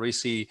Lauren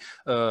Reese,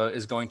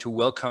 is going to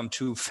welcome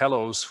 2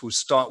 fellows who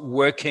start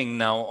working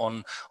now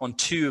on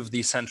 2 of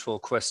the central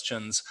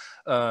questions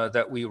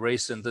that we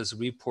raised in this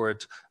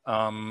report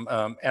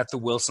at the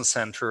Wilson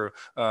Center.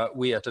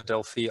 We at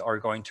Adelphi are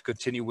going to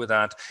continue with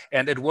that.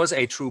 And it was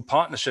a true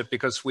partnership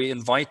because we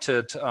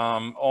invited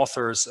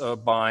authors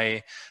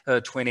by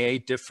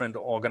 28 different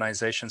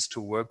organizations to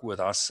work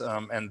with us,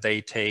 and they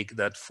take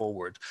that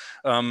forward.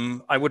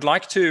 I would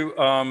like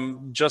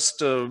to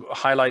just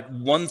highlight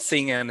one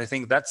thing, and I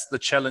think that's the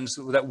challenge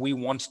that we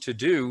want to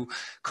do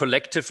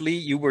collectively.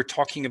 You were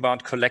talking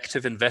about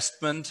collective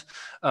investment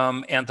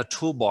and the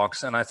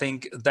toolbox, and I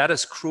think that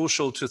is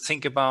crucial to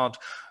think about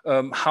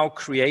how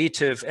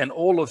creative, and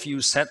all of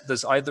you said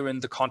this either in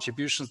the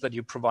contributions that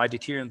you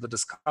provided here in the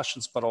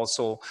discussions, but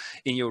also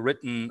in your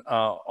written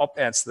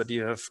op-eds that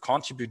you have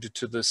contributed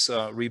to this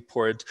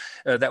report,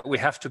 that we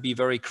have to be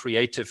very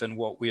creative in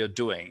what we are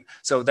doing.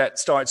 So that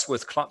starts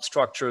with club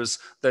structures,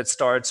 that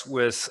starts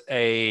with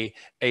a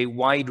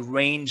wide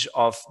range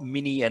of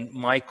mini and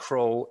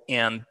micro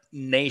and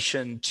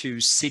nation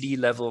to city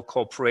level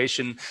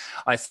cooperation.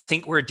 I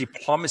think where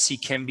diplomacy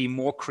can be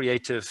more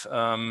creative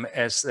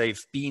as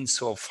they've been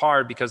so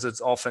far, because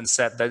it's often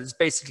said that it's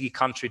basically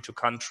country to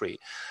country.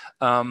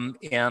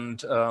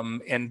 And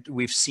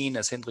we've seen,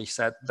 as Hendrik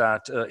said,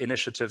 that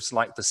initiatives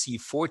like the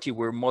C40,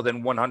 where more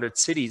than 100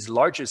 cities,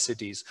 larger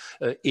cities,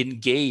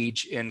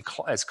 engage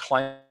as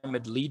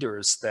climate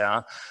leaders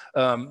there.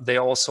 They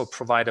also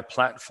provide a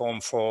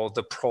platform for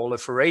the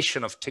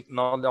proliferation of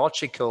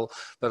technological,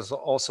 but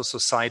also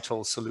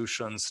societal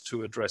solutions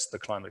to address the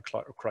climate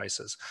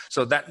crisis.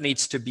 So that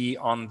needs to be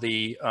on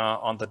the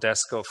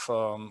desk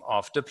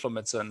of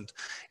diplomats, and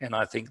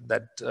I think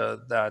that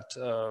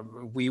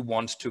we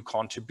want to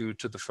contribute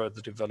to the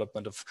further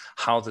development of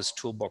how this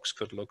toolbox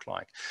could look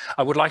like.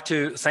 I would like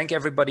to thank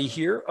everybody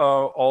here,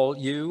 all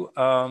you,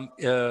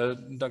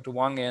 Dr.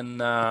 Wang in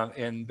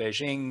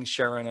Beijing,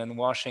 Sharon in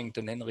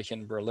Washington, Henrich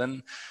in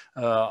Berlin.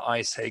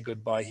 I say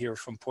goodbye here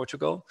from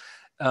Portugal.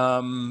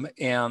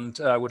 And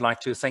I would like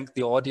to thank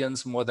the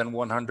audience, more than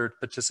 100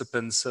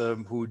 participants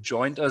who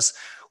joined us.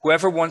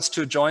 Whoever wants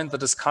to join the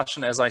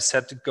discussion, as I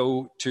said,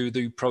 go to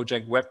the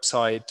project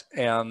website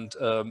and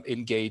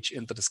engage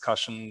in the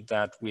discussion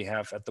that we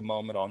have at the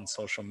moment on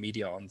social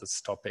media on this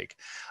topic.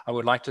 I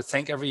would like to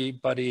thank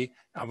everybody.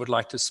 I would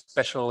like to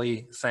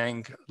especially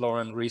thank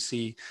Lauren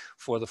Reese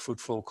for the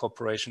fruitful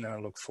cooperation, and I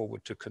look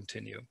forward to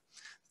continue.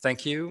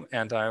 Thank you,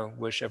 and I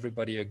wish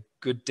everybody a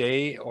good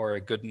day or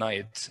a good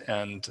night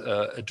and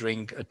a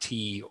drink, a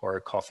tea or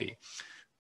a coffee.